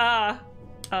 Not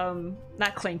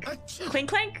Clink. Clink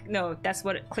Clank? No, that's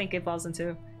what Clink evolves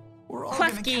into. We're all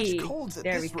gonna catch Klefki. colds at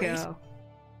There we this rate. go.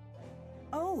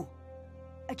 Oh,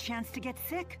 a chance to get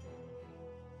sick.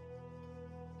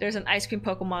 There's an ice cream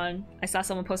Pokemon. I saw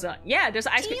someone post it. Yeah, there's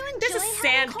an ice cream. There's a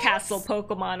sandcastle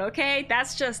Pokemon. Okay,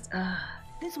 that's just.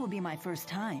 This will be my first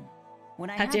time. When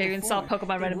I How had dare you before, insult Pokemon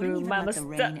they Red and wouldn't Blue? even My, let the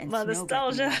rain and my snow get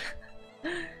nostalgia.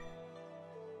 me.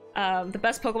 The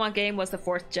best Pokemon game was the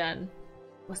 4th gen.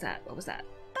 What's that? What was that?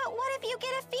 But what if you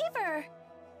get a fever?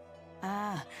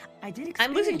 Ah, I did.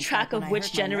 I'm losing experience track that of when I which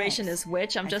hurt my generation legs. is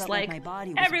which. I'm I just felt like like, my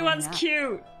body was everyone's burning up.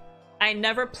 cute. I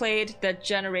never played the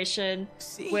generation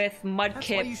with That's why you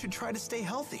Mudkip should try to stay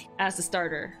healthy. as the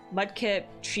starter. Mudkip,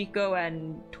 Trico,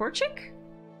 and Torchic?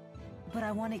 But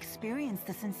I want to experience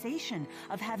the sensation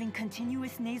of having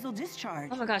continuous nasal discharge.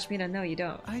 Oh my gosh, Mina, no you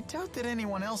don't. I doubt that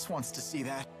anyone else wants to see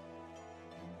that.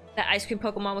 That ice cream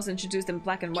Pokemon was introduced in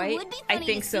black and white? would be I funny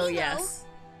think to so, see, though. yes.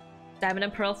 Diamond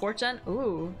and Pearl 4th Gen?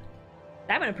 Ooh.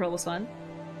 Diamond and Pearl was fun.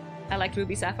 I liked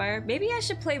Ruby Sapphire. Maybe I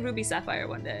should play Ruby Sapphire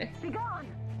one day. Be gone.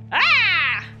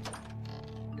 Ah!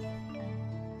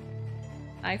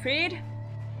 I freed.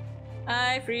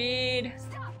 I freed.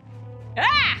 Stop.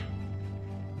 Ah!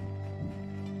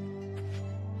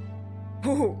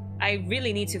 Ooh, I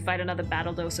really need to fight another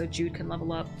battle though so Jude can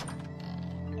level up.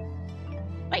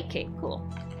 Light cape, cool.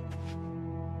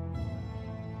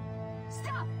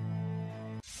 Stop.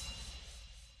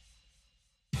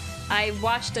 I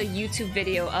watched a YouTube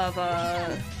video of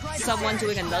someone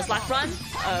doing a Nuzlocke run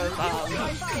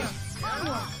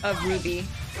of Ruby.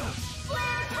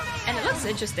 And it looks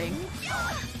interesting.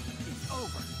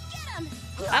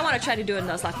 I want to try to do a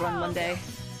Nuzlocke run one day.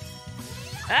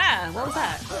 Ah, what was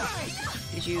that?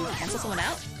 Did you cancel someone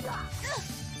out?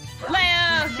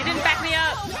 Leia! You didn't back me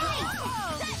up!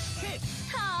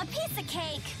 Aw, piece of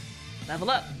cake. Level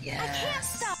up. I can't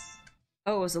stop.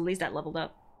 Oh, it was Elise that leveled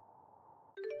up.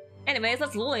 Anyways,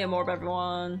 let's Lilium Orb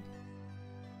everyone.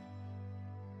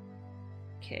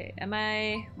 Okay,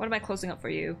 what am I closing up for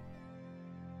you?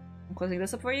 I'm closing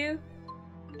this up for you?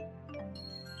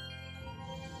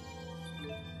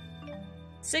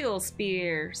 Sigil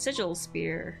Spear.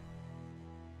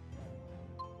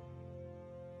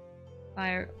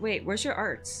 Fire. Wait, where's your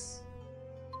arts?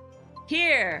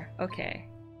 Here! Okay.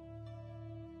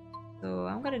 So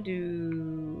I'm gonna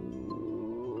do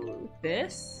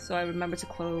this, so I remember to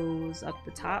close up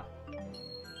the top.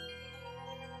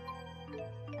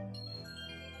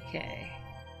 Okay.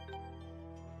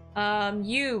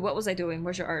 What was I doing?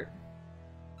 Where's your art?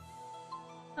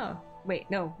 Oh, wait,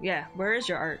 no, yeah, where is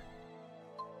your art?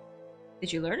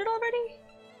 Did you learn it already?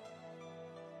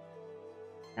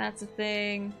 That's a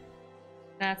thing.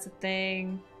 That's a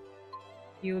thing.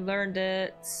 You learned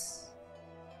it.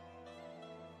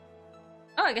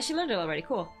 Oh, I guess you learned it already,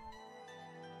 cool.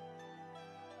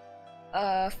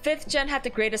 5th gen had the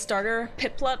greatest starter,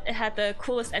 Piplup. It had the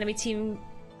coolest enemy team,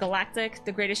 Galactic,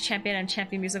 the greatest champion and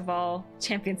champion music of all,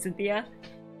 Champion Xillia.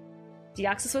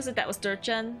 Deoxys was it? That was 3rd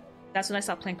gen? That's when I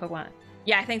stopped playing Pokemon.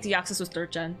 Yeah, I think Deoxys was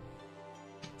 3rd gen.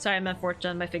 Sorry, I meant 4th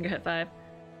gen, my finger hit 5.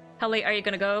 How late are you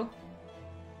gonna go?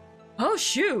 Oh,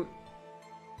 shoot!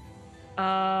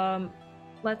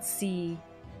 Let's see.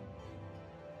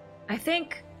 I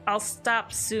think I'll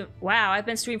stop soon. Wow, I've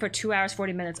been streaming for 2 hours,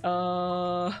 40 minutes.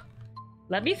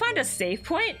 Let me find a save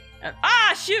point?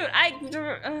 Shoot! I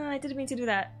didn't mean to do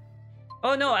that.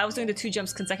 Oh no, I was doing the 2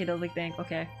 jumps consecutively thing.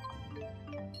 Okay.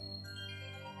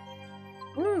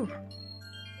 Woo!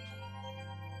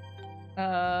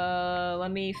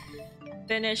 Let me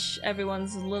finish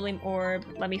everyone's Lilium Orb.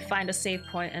 Let me find a save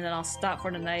point and then I'll stop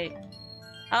for the night.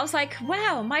 I was like,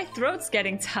 wow, my throat's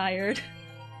getting tired.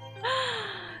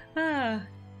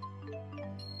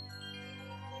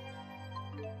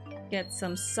 Get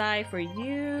some Psy for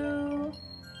you.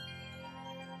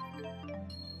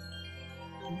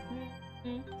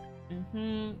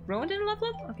 Rowan didn't level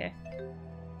up? Okay.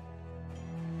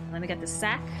 Let me get the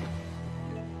sack.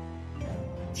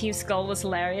 Team Skull was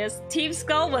hilarious. Team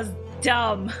Skull was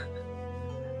dumb.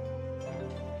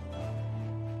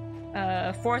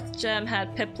 4th gem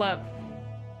had Piplup,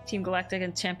 Team Galactic,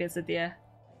 and Champion Xillia.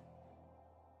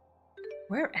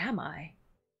 Where am I?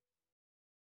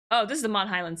 Oh, this is the Mont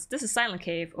Highlands. This is Silent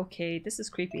Cave. Okay, this is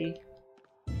creepy.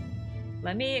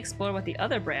 Let me explore what the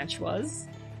other branch was.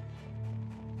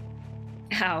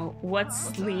 Ow, what's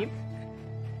sleep?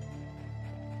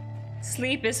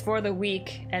 Sleep is for the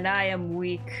weak, and I am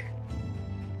weak.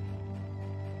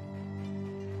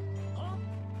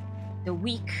 The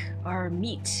weak are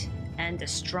meat, and the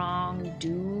strong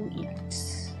do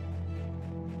eat.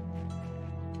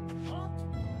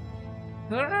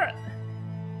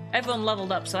 Everyone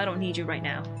leveled up, so I don't need you right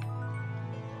now.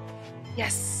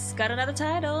 Yes, got another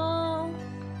title.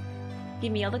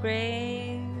 Give me all the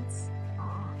grades.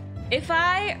 If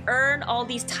I earn all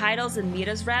these titles in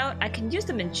Mita's route, I can use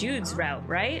them in Jude's route,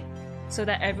 right? So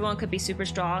that everyone could be super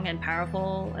strong and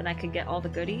powerful, and I could get all the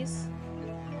goodies.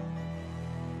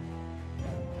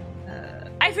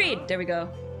 I freed! There we go.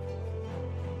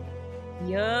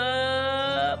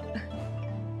 Yup.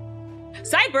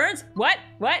 Sideburns? What?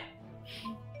 What?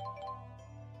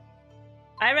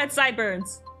 I read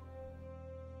sideburns.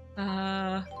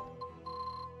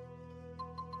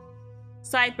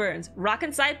 Sideburns.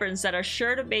 Rockin' sideburns that are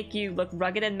sure to make you look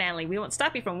rugged and manly. We won't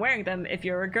stop you from wearing them if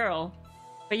you're a girl.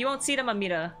 But you won't see them on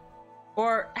Mita.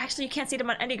 Or, actually, you can't see them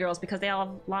on any girls because they all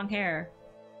have long hair.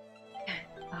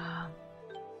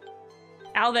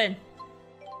 Alvin!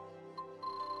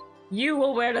 You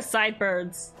will wear the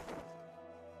sideburns.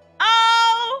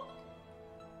 Oh!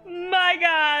 My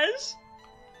gosh!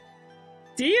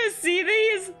 Do you see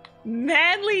these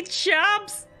manly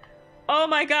chops? Oh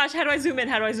my gosh, how do I zoom in?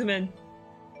 How do I zoom in?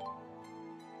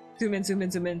 Zoom in, zoom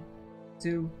in, zoom in.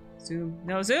 Zoom, zoom,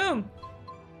 no zoom!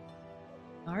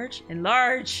 Large,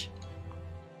 enlarge!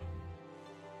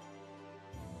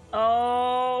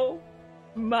 Oh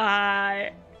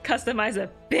my! Customize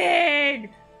it big!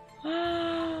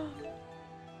 Oh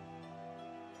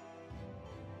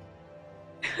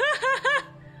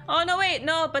no, wait,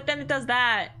 no, but then it does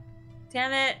that.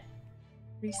 Damn it.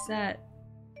 Reset.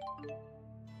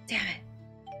 Damn it.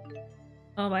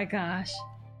 Oh my gosh.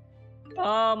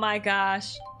 Oh my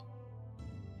gosh.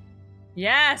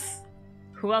 Yes!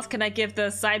 Who else can I give the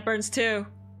sideburns to?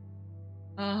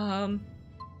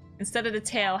 Instead of the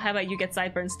tail, how about you get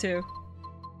sideburns too?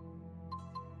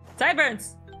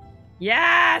 Sideburns!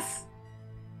 Yes!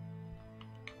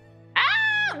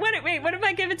 Ah! Wait, what if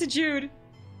I give it to Jude?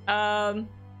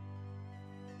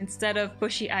 Instead of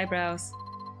bushy eyebrows,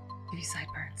 give you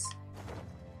sideburns.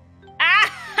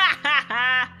 Ah!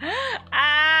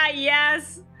 Ah,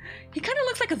 yes! He kind of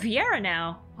looks like a Vieira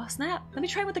now. Oh, snap. Let me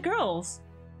try with the girls.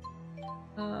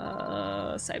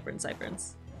 Sideburns,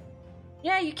 sideburns.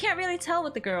 Yeah, you can't really tell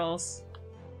with the girls.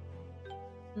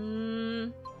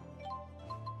 You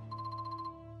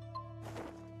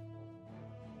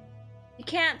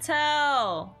can't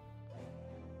tell.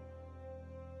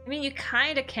 I mean, you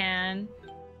kinda can.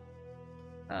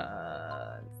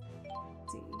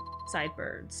 Let's see.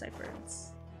 Sideburns,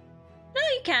 sideburns. No,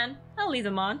 you can. I'll leave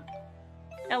them on.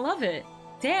 I love it.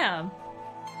 Damn.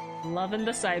 Loving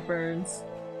the sideburns.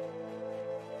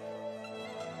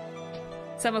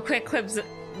 Someone quick clips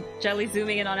Jelly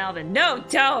zooming in on Alvin. No,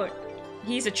 don't!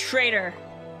 He's a traitor.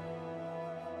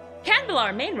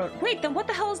 Candelar, main road. Wait, then what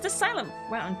the hell is this silent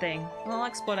mountain thing? Well, I'll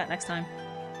explore that next time.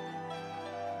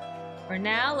 For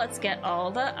now, let's get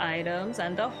all the items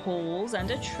and the holes and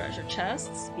the treasure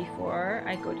chests before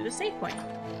I go to the save point.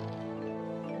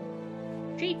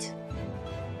 Treat.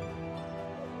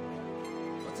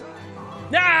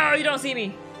 No, you don't see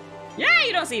me. Yeah,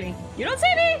 you don't see me. You don't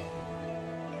see me.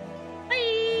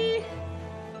 Bye.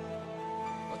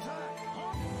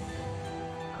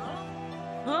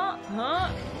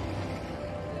 Huh?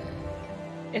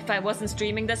 If I wasn't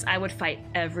streaming this, I would fight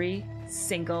every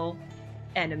single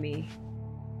enemy.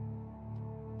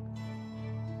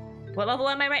 What level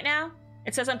am I right now?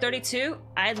 It says I'm 32.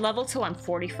 I'd level till I'm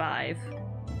 45.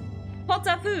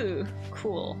 Porte-à-faux.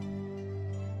 Cool.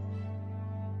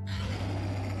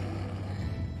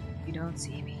 You don't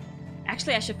see me.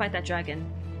 Actually, I should fight that dragon.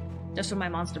 Just for my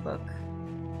monster book.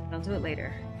 I'll do it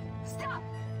later. Stop!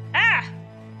 Ah!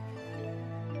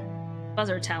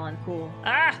 Buzzer talon, cool.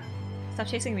 Ah! Stop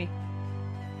chasing me.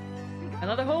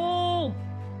 Another hole!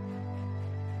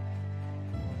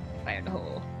 Fired a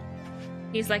hole.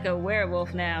 He's like a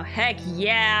werewolf now. Heck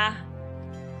yeah!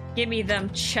 Give me them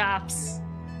chops.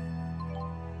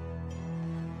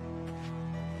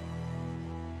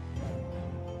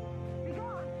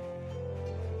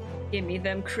 Give me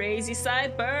them crazy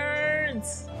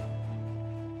sideburns!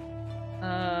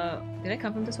 Did I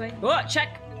come from this way? Oh,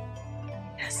 check!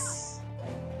 Yes!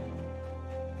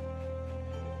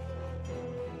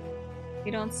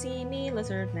 You don't see me,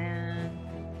 lizard man.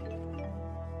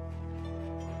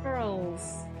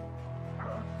 Pearls.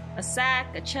 A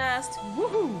sack, a chest.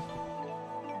 Woohoo!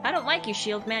 I don't like you,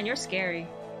 shield man, you're scary.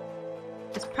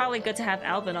 It's probably good to have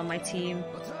Alvin on my team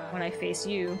when I face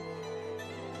you.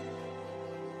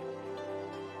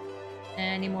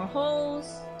 Any more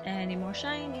holes? Any more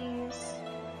shinies?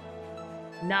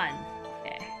 None.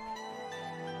 Okay.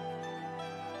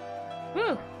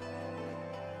 Woo!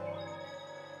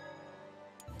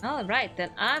 Alright,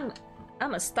 then I'm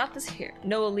gonna stop this here.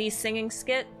 Noah Lee's singing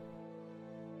skit?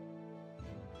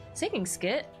 Singing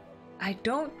skit? I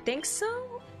don't think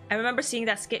so. I remember seeing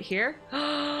that skit here.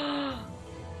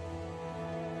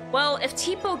 Well, if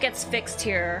Tipo gets fixed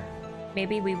here,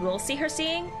 maybe we will see her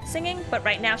singing, but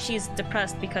right now she's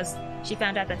depressed because she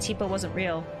found out that Tipo wasn't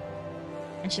real.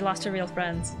 And she lost her real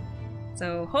friends.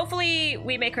 So hopefully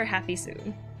we make her happy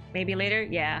soon. Maybe later?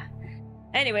 Yeah.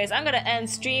 Anyways, I'm gonna end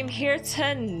stream here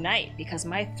tonight because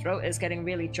my throat is getting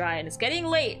really dry and it's getting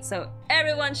late, so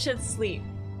everyone should sleep.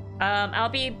 I'll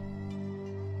be...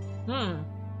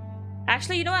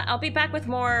 Actually, you know what? I'll be back with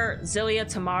more Xillia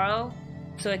tomorrow,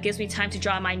 so it gives me time to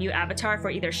draw my new avatar for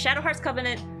either Shadow Heart's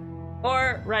Covenant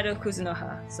or Raido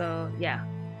Kuzunoha. So yeah,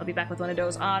 I'll be back with one of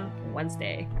those on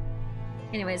Wednesday.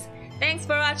 Anyways, thanks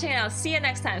for watching and I'll see you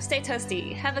next time. Stay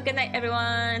toasty. Have a good night,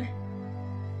 everyone.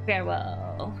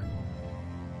 Farewell.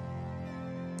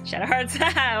 Shadow Hearts.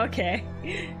 Okay.